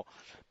let you know.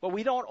 But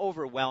we don't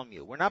overwhelm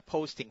you. We're not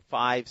posting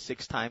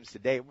 5-6 times a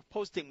day. We're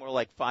posting more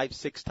like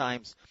 5-6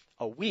 times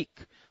a week.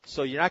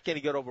 So you're not going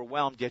to get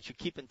overwhelmed, yet you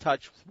keep in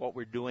touch with what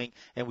we're doing,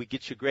 and we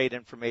get you great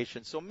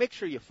information. So make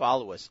sure you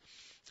follow us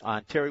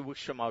on Terry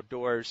Wickstrom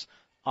Outdoors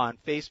on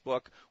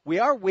Facebook. We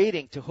are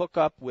waiting to hook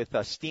up with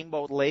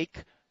Steamboat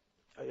Lake.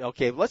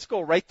 Okay, let's go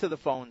right to the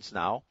phones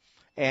now.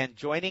 And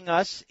joining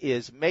us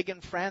is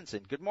Megan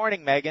Franzen. Good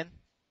morning, Megan.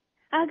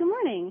 Good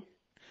morning.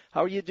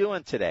 How are you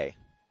doing today?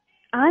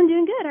 I'm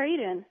doing good. How are you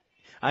doing?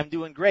 I'm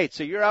doing great.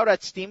 So you're out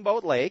at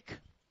Steamboat Lake.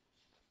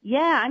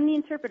 Yeah, I'm the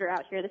interpreter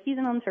out here, the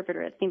seasonal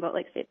interpreter at Steamboat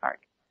Lake State Park.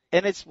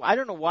 And I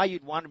don't know why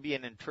you'd want to be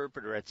an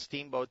interpreter at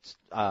Steamboat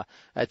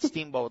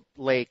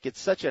Lake.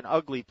 It's such an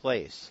ugly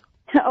place.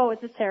 Oh,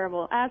 it's just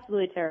terrible.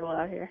 Absolutely terrible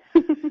out here.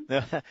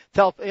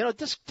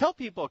 Just tell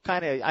people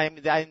kind of,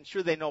 I'm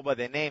sure they know by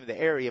the name of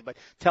the area, but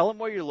tell them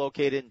where you're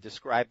located and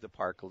describe the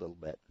park a little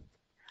bit.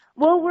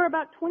 Well, we're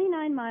about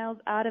 29 miles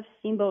out of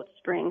Steamboat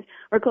Springs.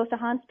 We're close to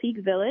Hans Peak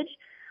Village.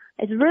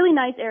 It's a really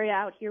nice area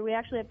out here. We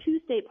actually have 2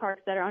 state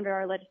parks that are under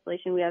our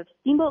legislation. We have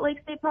Steamboat Lake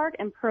State Park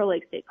and Pearl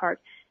Lake State Park,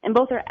 and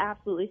both are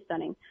absolutely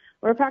stunning.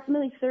 We're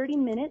approximately 30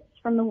 minutes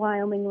from the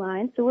Wyoming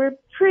line, so we're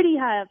pretty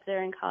high up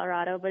there in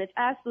Colorado, but it's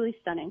absolutely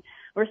stunning.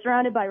 We're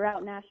surrounded by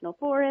Route National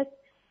Forest,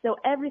 so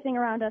everything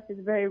around us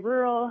is very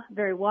rural,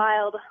 very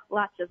wild,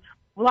 lots of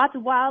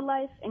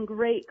wildlife, and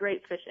great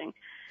fishing.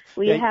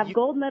 We have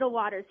gold medal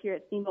waters here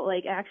at Steamboat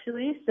Lake,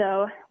 actually,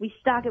 so we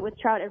stock it with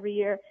trout every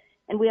year,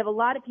 and we have a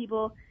lot of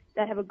people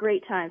that have a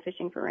great time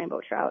fishing for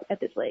rainbow trout at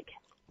this lake.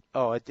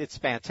 Oh, it's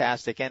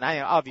fantastic. And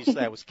I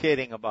was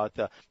kidding about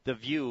the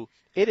view.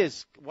 It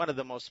is one of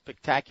the most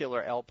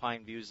spectacular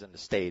alpine views in the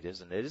state,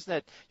 isn't it? Isn't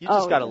it? You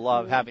just got to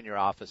love having your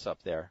office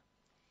up there.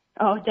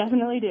 Oh,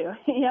 definitely do.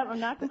 Yep, I'm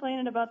not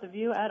complaining about the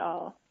view at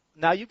all.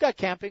 Now, you've got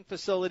camping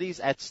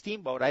facilities at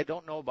Steamboat. I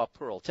don't know about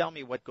Pearl. Tell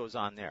me what goes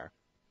on there.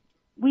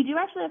 We do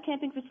actually have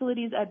camping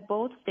facilities at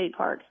both state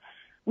parks.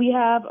 We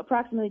have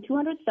approximately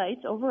 200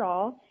 sites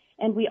overall,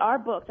 and we are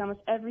booked almost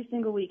every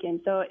single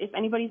weekend. So if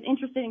anybody's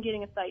interested in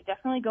getting a site,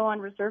 definitely go on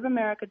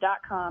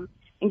reserveamerica.com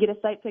and get a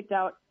site picked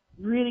out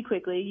really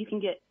quickly. You can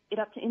get it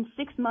up to in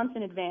 6 months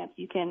in advance.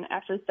 You can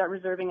actually start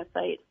reserving a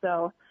site.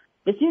 So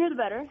the sooner the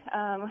better.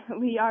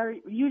 We are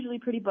usually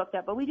pretty booked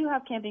up, but we do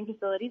have camping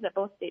facilities at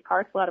both state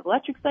parks, a lot of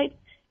electric sites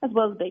as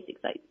well as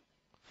basic sites.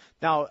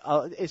 Now,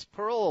 is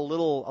Pearl a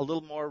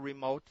little more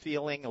remote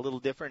feeling, a little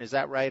different? Is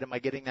that right? Am I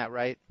getting that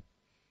right?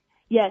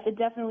 Yes, it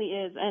definitely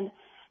is. And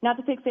not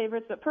to pick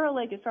favorites, but Pearl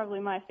Lake is probably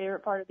my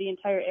favorite part of the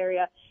entire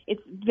area.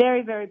 It's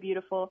very, very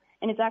beautiful,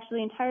 and it's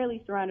actually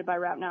entirely surrounded by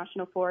Route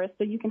National Forest.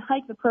 So you can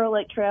hike the Pearl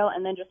Lake Trail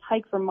and then just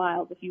hike for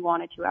miles if you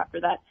wanted to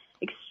after that.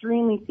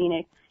 Extremely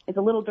scenic. It's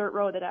a little dirt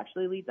road that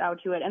actually leads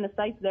out to it, and the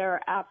sites there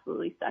are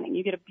absolutely stunning.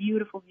 You get a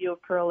beautiful view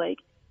of Pearl Lake,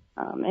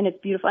 and it's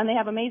beautiful. And they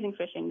have amazing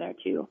fishing there,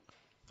 too.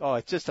 Oh,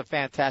 it's just a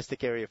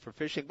fantastic area for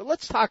fishing. But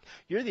let's talk,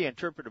 you're the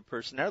interpretive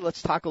person there.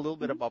 Let's talk a little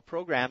bit about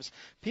programs.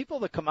 People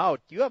that come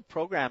out, you have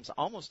programs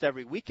almost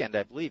every weekend,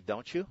 I believe,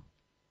 don't you?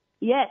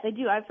 Yes, I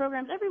do. I have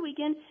programs every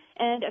weekend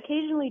and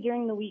occasionally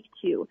during the week,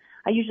 too.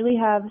 I usually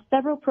have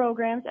several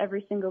programs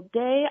every single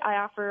day. I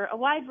offer a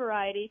wide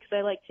variety because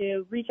I like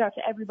to reach out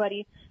to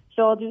everybody.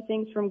 So I'll do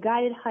things from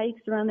guided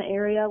hikes around the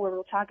area where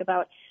we'll talk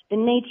about the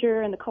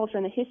nature and the culture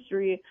and the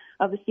history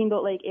of the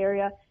Steamboat Lake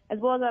area, as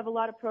well as I have a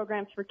lot of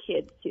programs for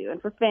kids, too,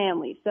 and for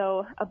families.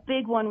 So a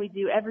big one we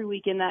do every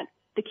weekend that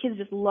the kids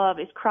just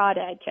love is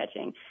crawdad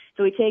catching.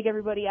 So we take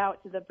everybody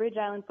out to the Bridge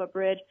Island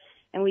Footbridge,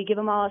 and we give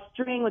them all a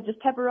string with just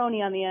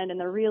pepperoni on the end, and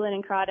they're reeling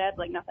in crawdads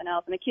like nothing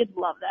else. And the kids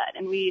love that.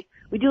 And we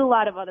do a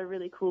lot of other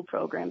really cool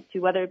programs,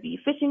 too, whether it be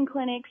fishing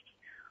clinics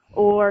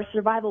or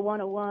Survival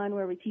 101,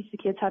 where we teach the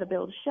kids how to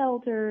build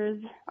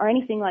shelters or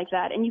anything like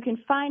that. And you can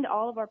find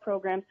all of our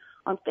programs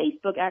on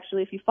Facebook,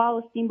 actually. If you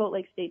follow Steamboat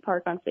Lake State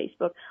Park on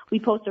Facebook, we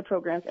post our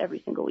programs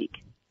every single week.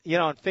 You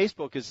know, and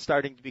Facebook is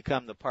starting to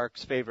become the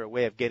park's favorite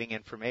way of getting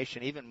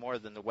information, even more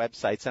than the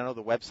websites. I know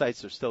the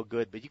websites are still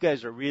good, but you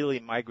guys are really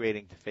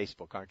migrating to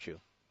Facebook, aren't you?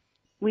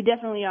 We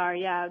definitely are,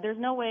 yeah. There's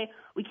no way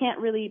we can't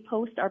really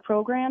post our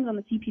programs on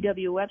the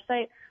CPW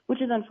website,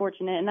 which is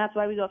unfortunate, and that's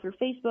why we go through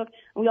Facebook.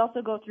 And we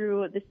also go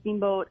through the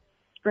Steamboat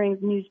Springs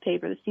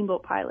newspaper, the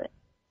Steamboat Pilot.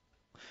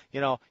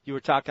 You know, you were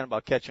talking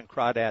about catching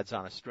crawdads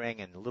on a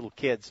string and little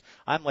kids.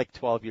 I'm like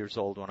 12 years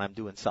old when I'm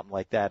doing something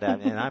like that,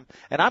 and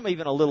I'm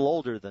even a little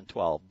older than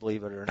 12,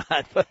 believe it or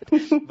not.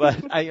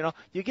 But you know,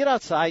 you get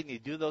outside and you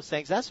do those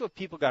things. That's what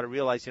people got to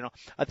realize. You know,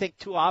 I think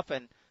too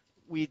often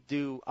we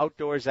do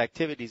outdoors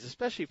activities,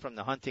 especially from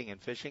the hunting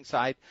and fishing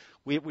side,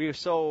 we're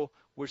so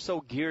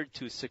geared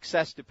to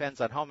success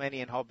depends on how many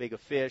and how big a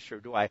fish, or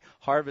do I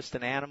harvest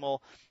an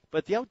animal.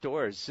 But the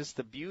outdoors, just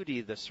the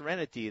beauty, the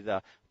serenity,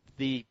 the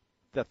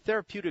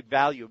therapeutic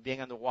value of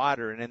being on the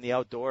water and in the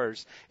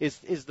outdoors is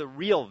the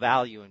real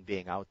value in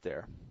being out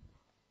there.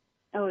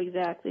 Oh,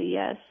 exactly,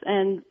 yes.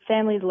 And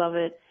families love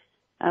it.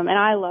 And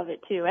I love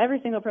it, too. Every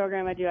single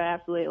program I do, I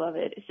absolutely love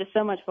it. It's just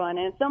so much fun.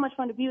 And it's so much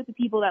fun to be with the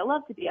people that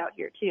love to be out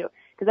here, too.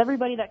 Because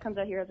everybody that comes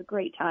out here has a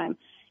great time,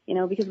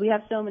 because we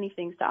have so many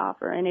things to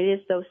offer. And it is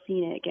so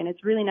scenic. And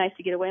it's really nice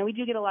to get away. And we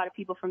do get a lot of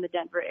people from the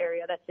Denver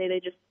area that say they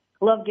just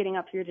love getting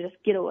up here to just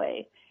get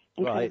away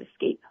and kind of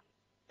escape.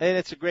 And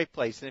it's a great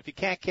place. And if you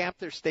can't camp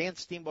there, stay in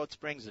Steamboat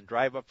Springs and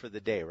drive up for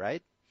the day,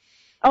 right?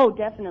 Oh,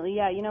 definitely,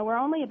 yeah. We're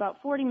only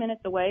about 40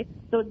 minutes away,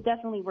 so it's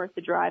definitely worth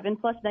the drive. And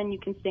plus, then you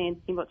can stay in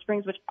Steamboat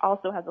Springs, which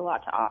also has a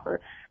lot to offer.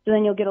 So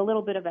then you'll get a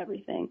little bit of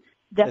everything.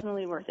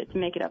 Definitely worth it to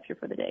make it up here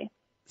for the day.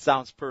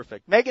 Sounds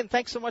perfect. Megan,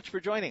 thanks so much for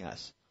joining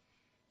us.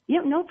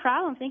 Yep, no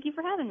problem. Thank you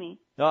for having me.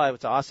 Oh,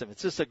 it's awesome.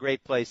 It's just a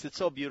great place. It's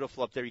so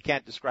beautiful up there. You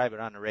can't describe it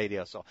on the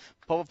radio. So,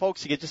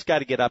 folks, you just got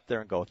to get up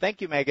there and go.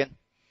 Thank you, Megan.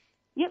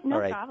 Yep, no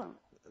problem.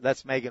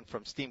 That's Megan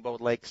from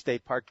Steamboat Lake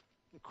State Park.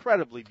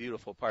 Incredibly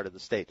beautiful part of the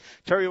state.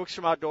 Terry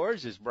Wickstrom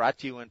Outdoors is brought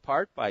to you in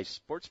part by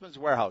Sportsman's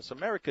Warehouse,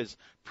 America's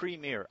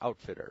premier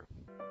outfitter.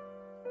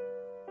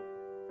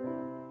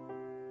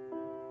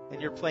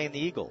 And you're playing the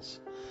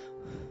Eagles.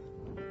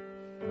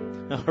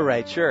 All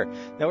right, sure.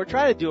 Now, we're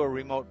trying to do a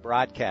remote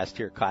broadcast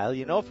here, Kyle.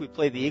 If we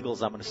play the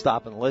Eagles, I'm going to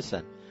stop and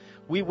listen.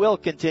 We will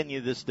continue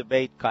this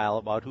debate, Kyle,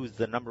 about who's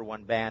the number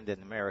one band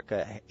in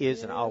America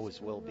is and always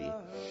will be.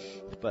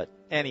 But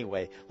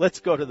anyway, let's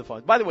go to the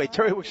phone. By the way,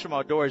 Terry Wickstrom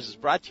Outdoors is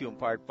brought to you in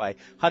part by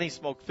Honey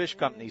Smoked Fish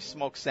Company,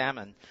 smoked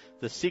salmon.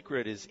 The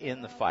secret is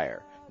in the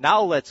fire.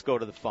 Now let's go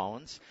to the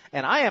phones.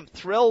 And I am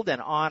thrilled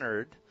and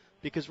honored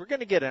because we're going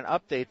to get an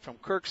update from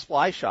Kirk's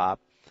Fly Shop.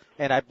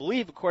 And I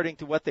believe, according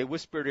to what they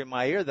whispered in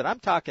my ear, that I'm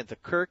talking to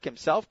Kirk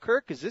himself.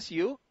 Kirk, is this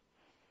you?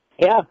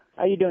 Yeah.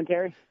 How you doing,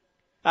 Terry?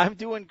 I'm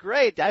doing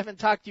great. I haven't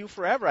talked to you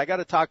forever. I got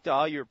to talk to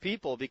all your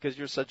people because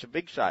you're such a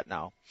big shot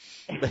now.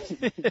 I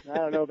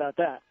don't know about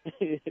that.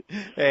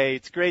 Hey,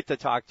 it's great to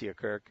talk to you,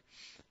 Kirk.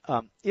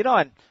 And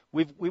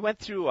we went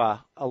through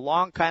a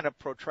long kind of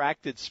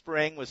protracted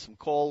spring with some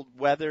cold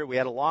weather. We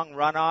had a long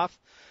runoff.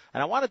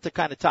 And I wanted to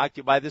kind of talk to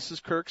you about, this is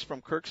Kirk's from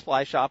Kirk's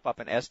Fly Shop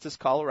up in Estes,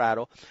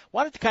 Colorado.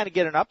 Wanted to kind of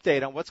get an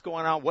update on what's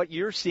going on, what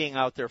you're seeing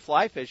out there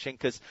fly fishing,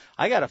 because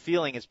I got a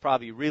feeling it's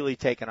probably really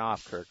taken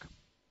off, Kirk.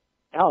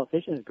 Oh,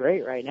 fishing is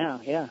great right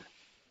now, yeah.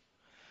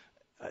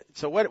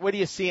 So what are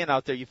you seeing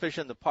out there? You fish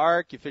in the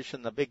park, you fish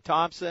in the Big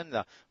Thompson.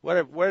 What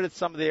are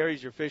some of the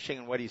areas you're fishing,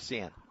 and what are you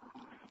seeing?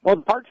 Well,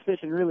 the park's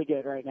fishing really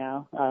good right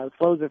now. The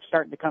flows are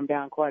starting to come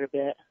down quite a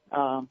bit.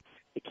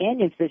 The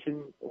canyon's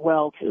fishing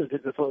well, too,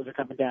 because the flows are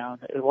coming down.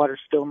 The water's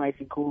still nice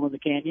and cool in the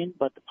canyon,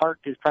 but the park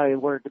is probably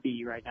where to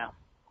be right now.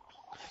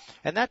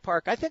 And that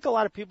park, I think a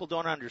lot of people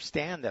don't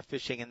understand that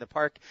fishing in the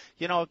park,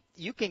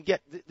 you can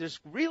there's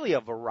really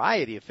a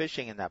variety of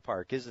fishing in that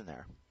park, isn't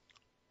there?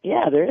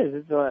 Yeah, there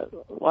is. There's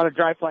a lot of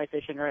dry fly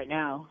fishing right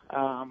now,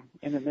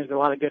 and then there's a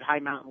lot of good high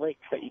mountain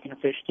lakes that you can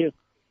fish, too.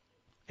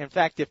 In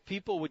fact, if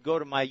people would go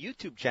to my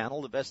YouTube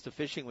channel, The Best of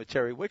Fishing with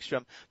Terry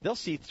Wickstrom, they'll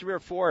see 3 or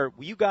 4.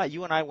 You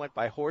and I went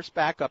by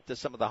horseback up to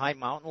some of the high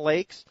mountain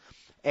lakes,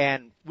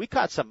 and we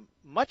caught some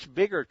much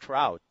bigger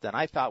trout than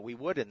I thought we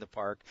would in the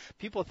park.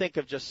 People think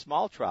of just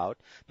small trout.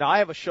 Now, I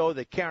have a show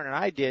that Karen and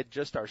I did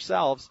just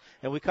ourselves,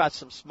 and we caught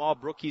some small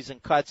brookies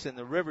and cuts in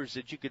the rivers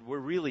that were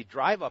really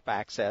drive-up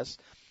access.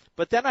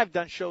 But then I've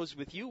done shows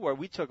with you where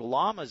we took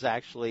llamas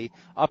actually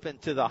up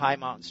into the high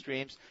mountain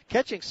streams,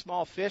 catching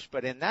small fish,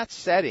 but in that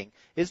setting,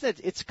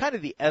 it's kind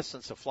of the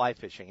essence of fly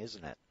fishing,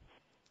 isn't it?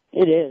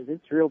 It is.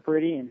 It's real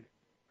pretty and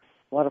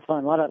a lot of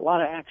fun, a lot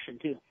of action,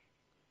 too.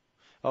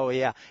 Oh,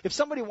 yeah. If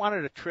somebody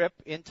wanted a trip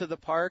into the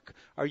park,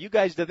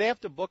 do they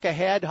have to book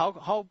ahead?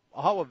 How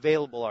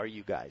available are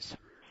you guys?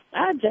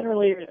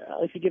 Generally,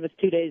 if you give us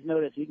 2 days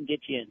notice, we can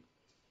get you in.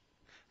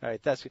 All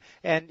right, that's good.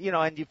 And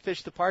you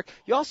fish the park.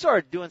 You also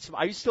are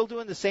you still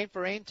doing the St.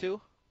 Vrain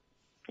too?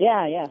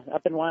 Yeah,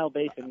 up in Wild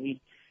Basin.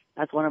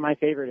 That's one of my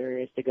favorite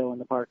areas to go in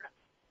the park.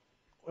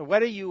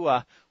 What are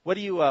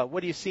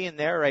you seeing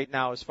there right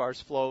now as far as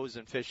flows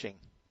and fishing?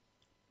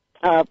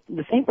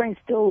 The St. Vrain's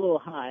still a little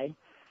high.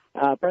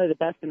 Probably the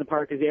best in the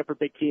park is the Upper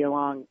Big T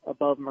along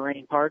above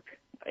Moraine Park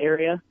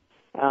area.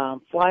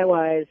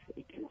 Fly-wise,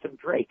 some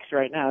drakes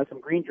right now, some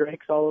green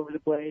drakes all over the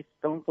place,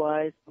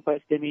 stoneflies,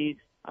 stimmies,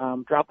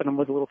 dropping them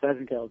with little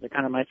pheasant tails. They're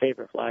kind of my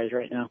favorite flies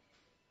right now.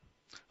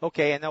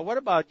 Okay, and now what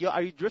about you?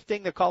 Are you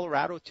drifting to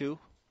Colorado too?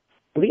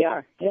 We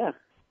are, yeah.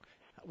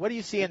 What are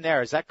you seeing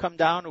there? Has that come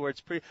down to where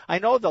it's pretty? I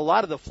know a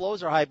lot of the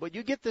flows are high, but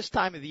you get this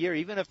time of the year,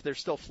 even if they're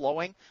still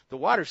flowing, the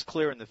water's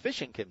clear and the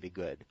fishing can be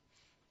good.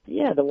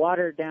 Yeah, the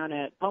water down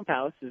at Pump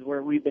House is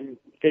where we've been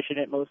fishing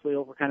it mostly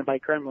over kind of by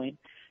Kremling.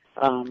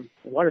 The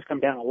water's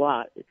come down a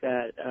lot. It's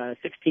at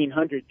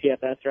 1,600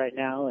 TFS right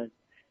now, and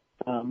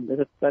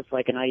That's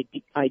like an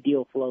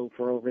ideal flow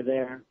for over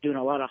there. Doing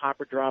a lot of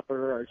hopper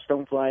dropper or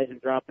stoneflies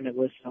and dropping it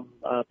with some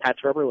patch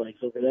rubber legs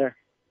over there.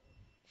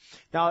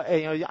 Now,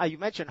 you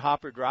mentioned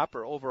hopper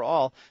dropper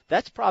overall.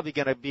 That's probably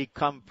going to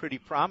become pretty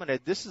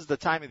prominent. This is the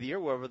time of the year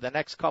where over the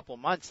next couple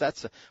months,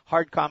 that's a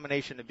hard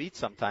combination to beat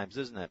sometimes,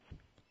 isn't it?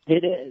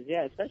 It is,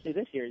 yeah, especially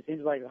this year. It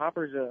seems like the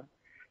hoppers are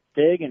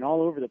big and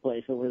all over the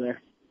place over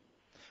there.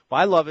 Well,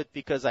 I love it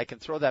because I can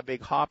throw that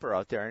big hopper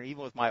out there, and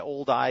even with my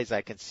old eyes,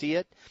 I can see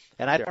it,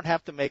 and I don't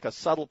have to make a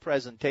subtle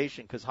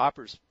presentation because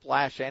hoppers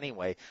flash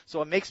anyway.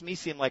 So it makes me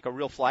seem like a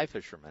real fly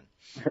fisherman.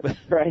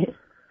 Right.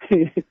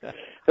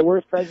 The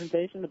worse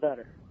presentation, the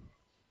better.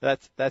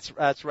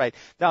 That's right.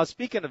 Now,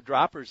 speaking of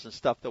droppers and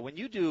stuff, though, when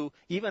you do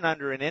even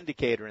under an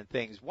indicator and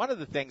things, one of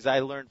the things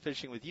I learned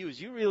fishing with you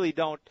is you really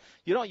don't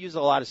use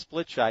a lot of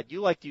split shot.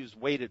 You like to use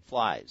weighted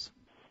flies.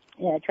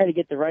 Yeah, I try to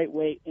get the right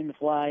weight in the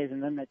flies,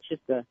 and then that's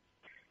just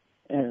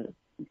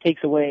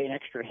takes away an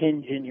extra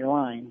hinge in your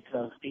line.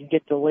 So if you can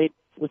get the weight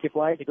with your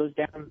flies, it goes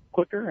down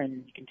quicker,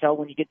 and you can tell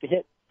when you get the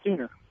hit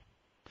sooner.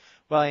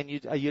 Well, and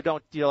you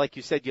don't, like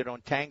you said, you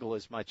don't tangle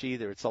as much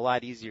either. It's a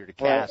lot easier to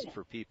cast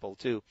for people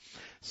too.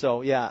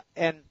 So yeah,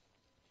 and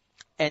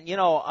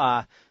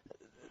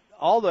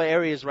all the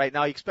areas right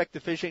now, you expect the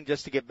fishing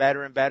just to get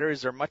better and better.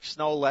 Is there much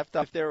snow left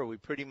up there? Are we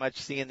pretty much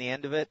seeing the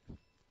end of it?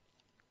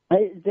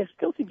 There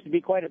still seems to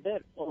be quite a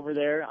bit over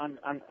there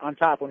on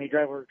top when you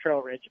drive over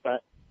Trail Ridge,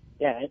 but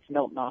yeah, it's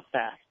melting off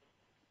fast.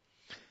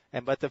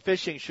 But the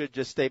fishing should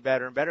just stay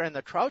better and better, and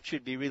the trout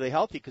should be really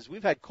healthy because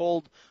we've had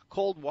cold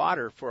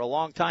water for a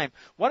long time.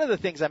 One of the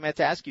things I meant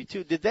to ask you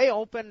too, did they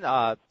open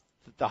the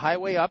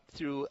highway up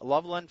through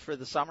Loveland for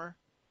the summer?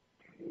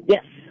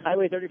 Yes,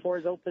 Highway 34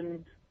 is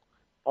open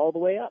all the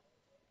way up.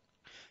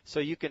 So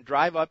you can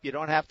drive up. You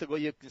don't have to go.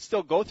 You can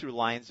still go through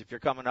Lyons if you're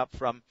coming up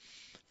from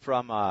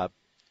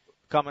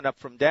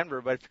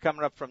Denver, but if you're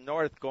coming up from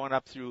north, going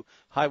up through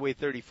Highway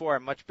 34,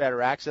 much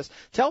better access.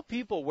 Tell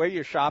people where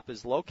your shop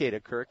is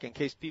located, Kirk, in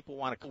case people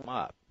want to come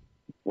up.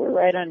 We're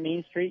right on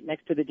Main Street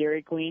next to the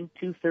Dairy Queen,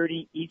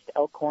 230 East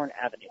Elkhorn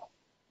Avenue.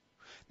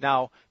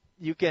 Now,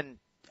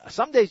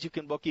 some days you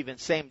can book even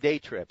same-day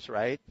trips,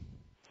 right?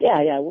 Yeah.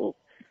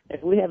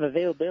 If we have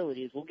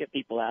availabilities, we'll get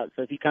people out.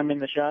 So if you come in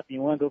the shop and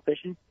you want to go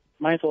fishing,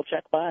 might as well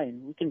check by,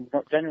 and we can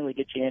generally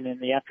get you in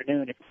the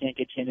afternoon if we can't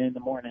get you in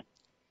the morning.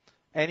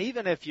 And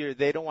even if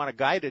they don't want a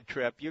guided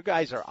trip, you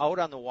guys are out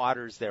on the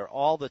waters there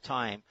all the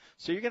time.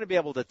 So you're going to be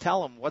able to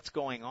tell them what's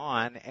going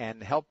on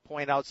and help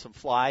point out some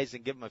flies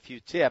and give them a few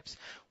tips.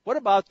 What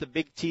about the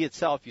Big T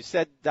itself? You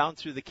said down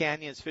through the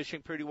canyons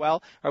fishing pretty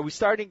well. Are we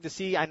starting to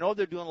see, I know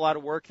they're doing a lot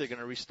of work. They're going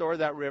to restore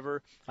that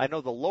river. I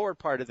know the lower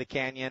part of the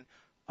canyon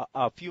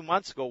a few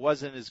months ago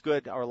wasn't as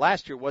good, or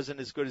last year wasn't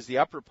as good as the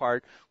upper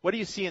part. What are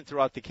you seeing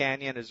throughout the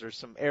canyon? Is there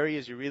some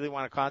areas you really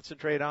want to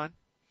concentrate on?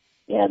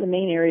 Yeah, the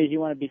main areas you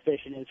want to be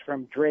fishing is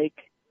from Drake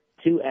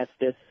to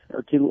Estes,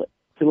 or to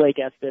Lake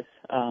Estes.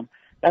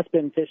 That's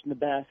been fishing the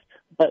best.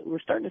 But we're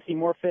starting to see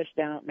more fish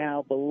down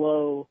now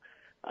below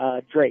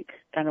Drake,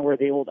 kind of where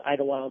the old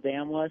Idlewild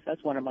Dam was.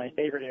 That's one of my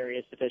favorite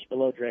areas to fish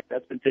below Drake.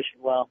 That's been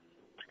fishing well.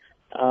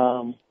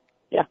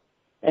 Yeah.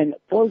 And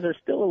flows are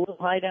still a little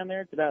high down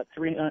there. It's about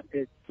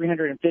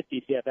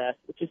 350 CFS,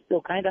 which is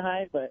still kind of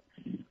high, but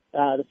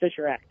the fish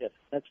are active.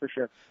 That's for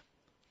sure.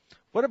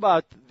 What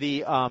about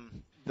the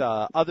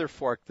other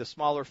fork, the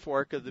smaller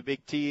fork of the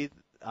Big T,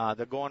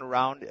 they're going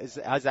around? Is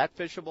that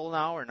fishable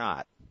now or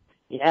not?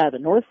 Yeah, the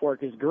North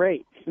Fork is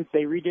great. Since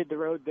they redid the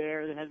road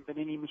there hasn't been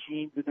any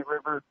machines in the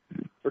river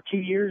for 2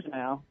 years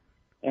now,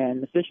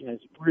 and the fishing has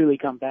really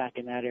come back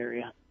in that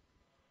area.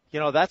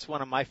 That's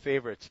one of my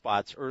favorite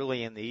spots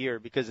early in the year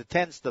because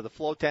the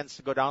flow tends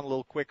to go down a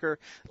little quicker.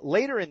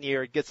 Later in the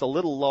year, it gets a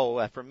little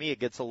low. For me, it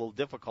gets a little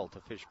difficult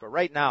to fish. But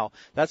right now,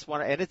 that's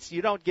one, and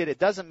it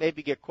doesn't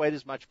maybe get quite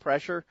as much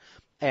pressure,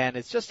 and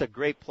it's just a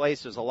great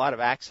place. There's a lot of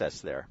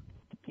access there.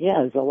 Yeah,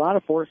 there's a lot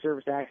of Forest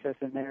Service access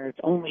in there. It's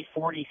only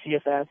 40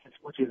 CFS,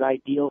 which is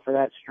ideal for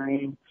that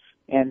stream.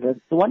 And the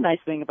one nice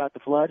thing about the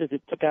flood is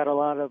it took out a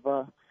lot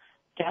of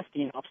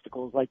casting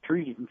obstacles like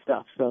trees and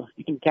stuff. So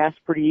you can cast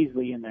pretty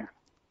easily in there.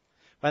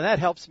 And that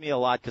helps me a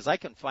lot because I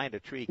can find a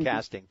tree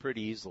casting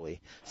pretty easily.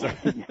 So,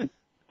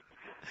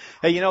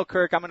 hey,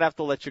 Kirk, I'm going to have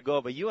to let you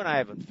go, but you and I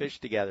haven't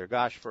fished together,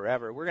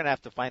 forever. We're going to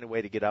have to find a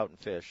way to get out and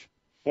fish.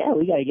 Yeah,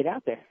 we got to get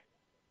out there.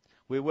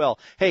 We will.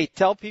 Hey,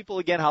 tell people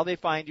again how they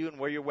find you and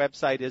where your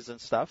website is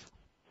and stuff.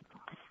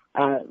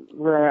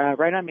 We're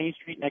right on Main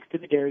Street next to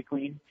the Dairy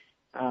Queen.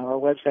 Our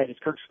website is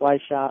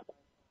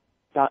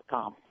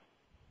kirksflyshop.com.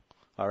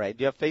 All right.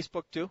 Do you have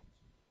Facebook too?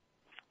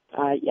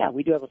 Yeah,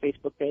 we do have a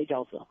Facebook page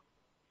also.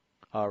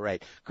 All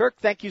right. Kirk,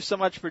 thank you so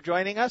much for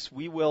joining us.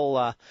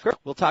 We'll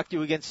talk to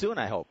you again soon,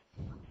 I hope.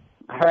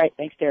 All right.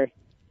 Thanks, Terry.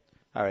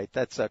 All right.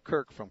 That's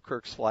Kirk from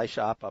Kirk's Fly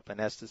Shop up in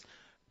Estes.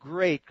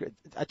 Great.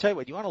 I tell you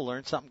what, you want to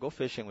learn something? Go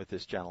fishing with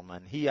this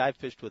gentleman. I've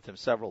fished with him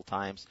several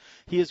times.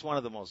 He is one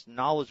of the most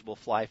knowledgeable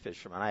fly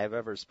fishermen I have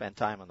ever spent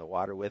time on the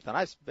water with, and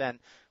I've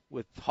spent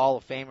with Hall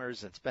of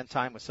Famers and spend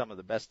time with some of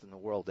the best in the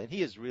world. And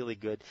he is really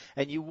good.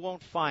 And you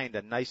won't find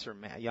a nicer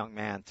young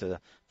man to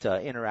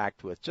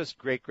interact with. Just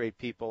great, great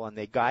people. And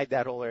they guide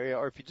that whole area.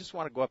 Or if you just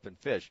want to go up and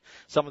fish,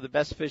 some of the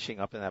best fishing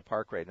up in that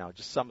park right now.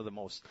 Just some of the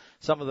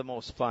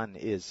most fun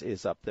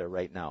is up there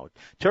right now.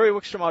 Terry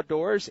Wickstrom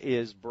Outdoors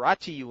is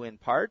brought to you in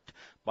part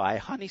by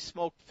Honey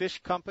Smoked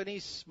Fish Company,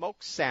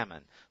 smoked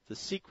salmon. The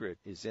secret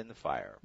is in the fire.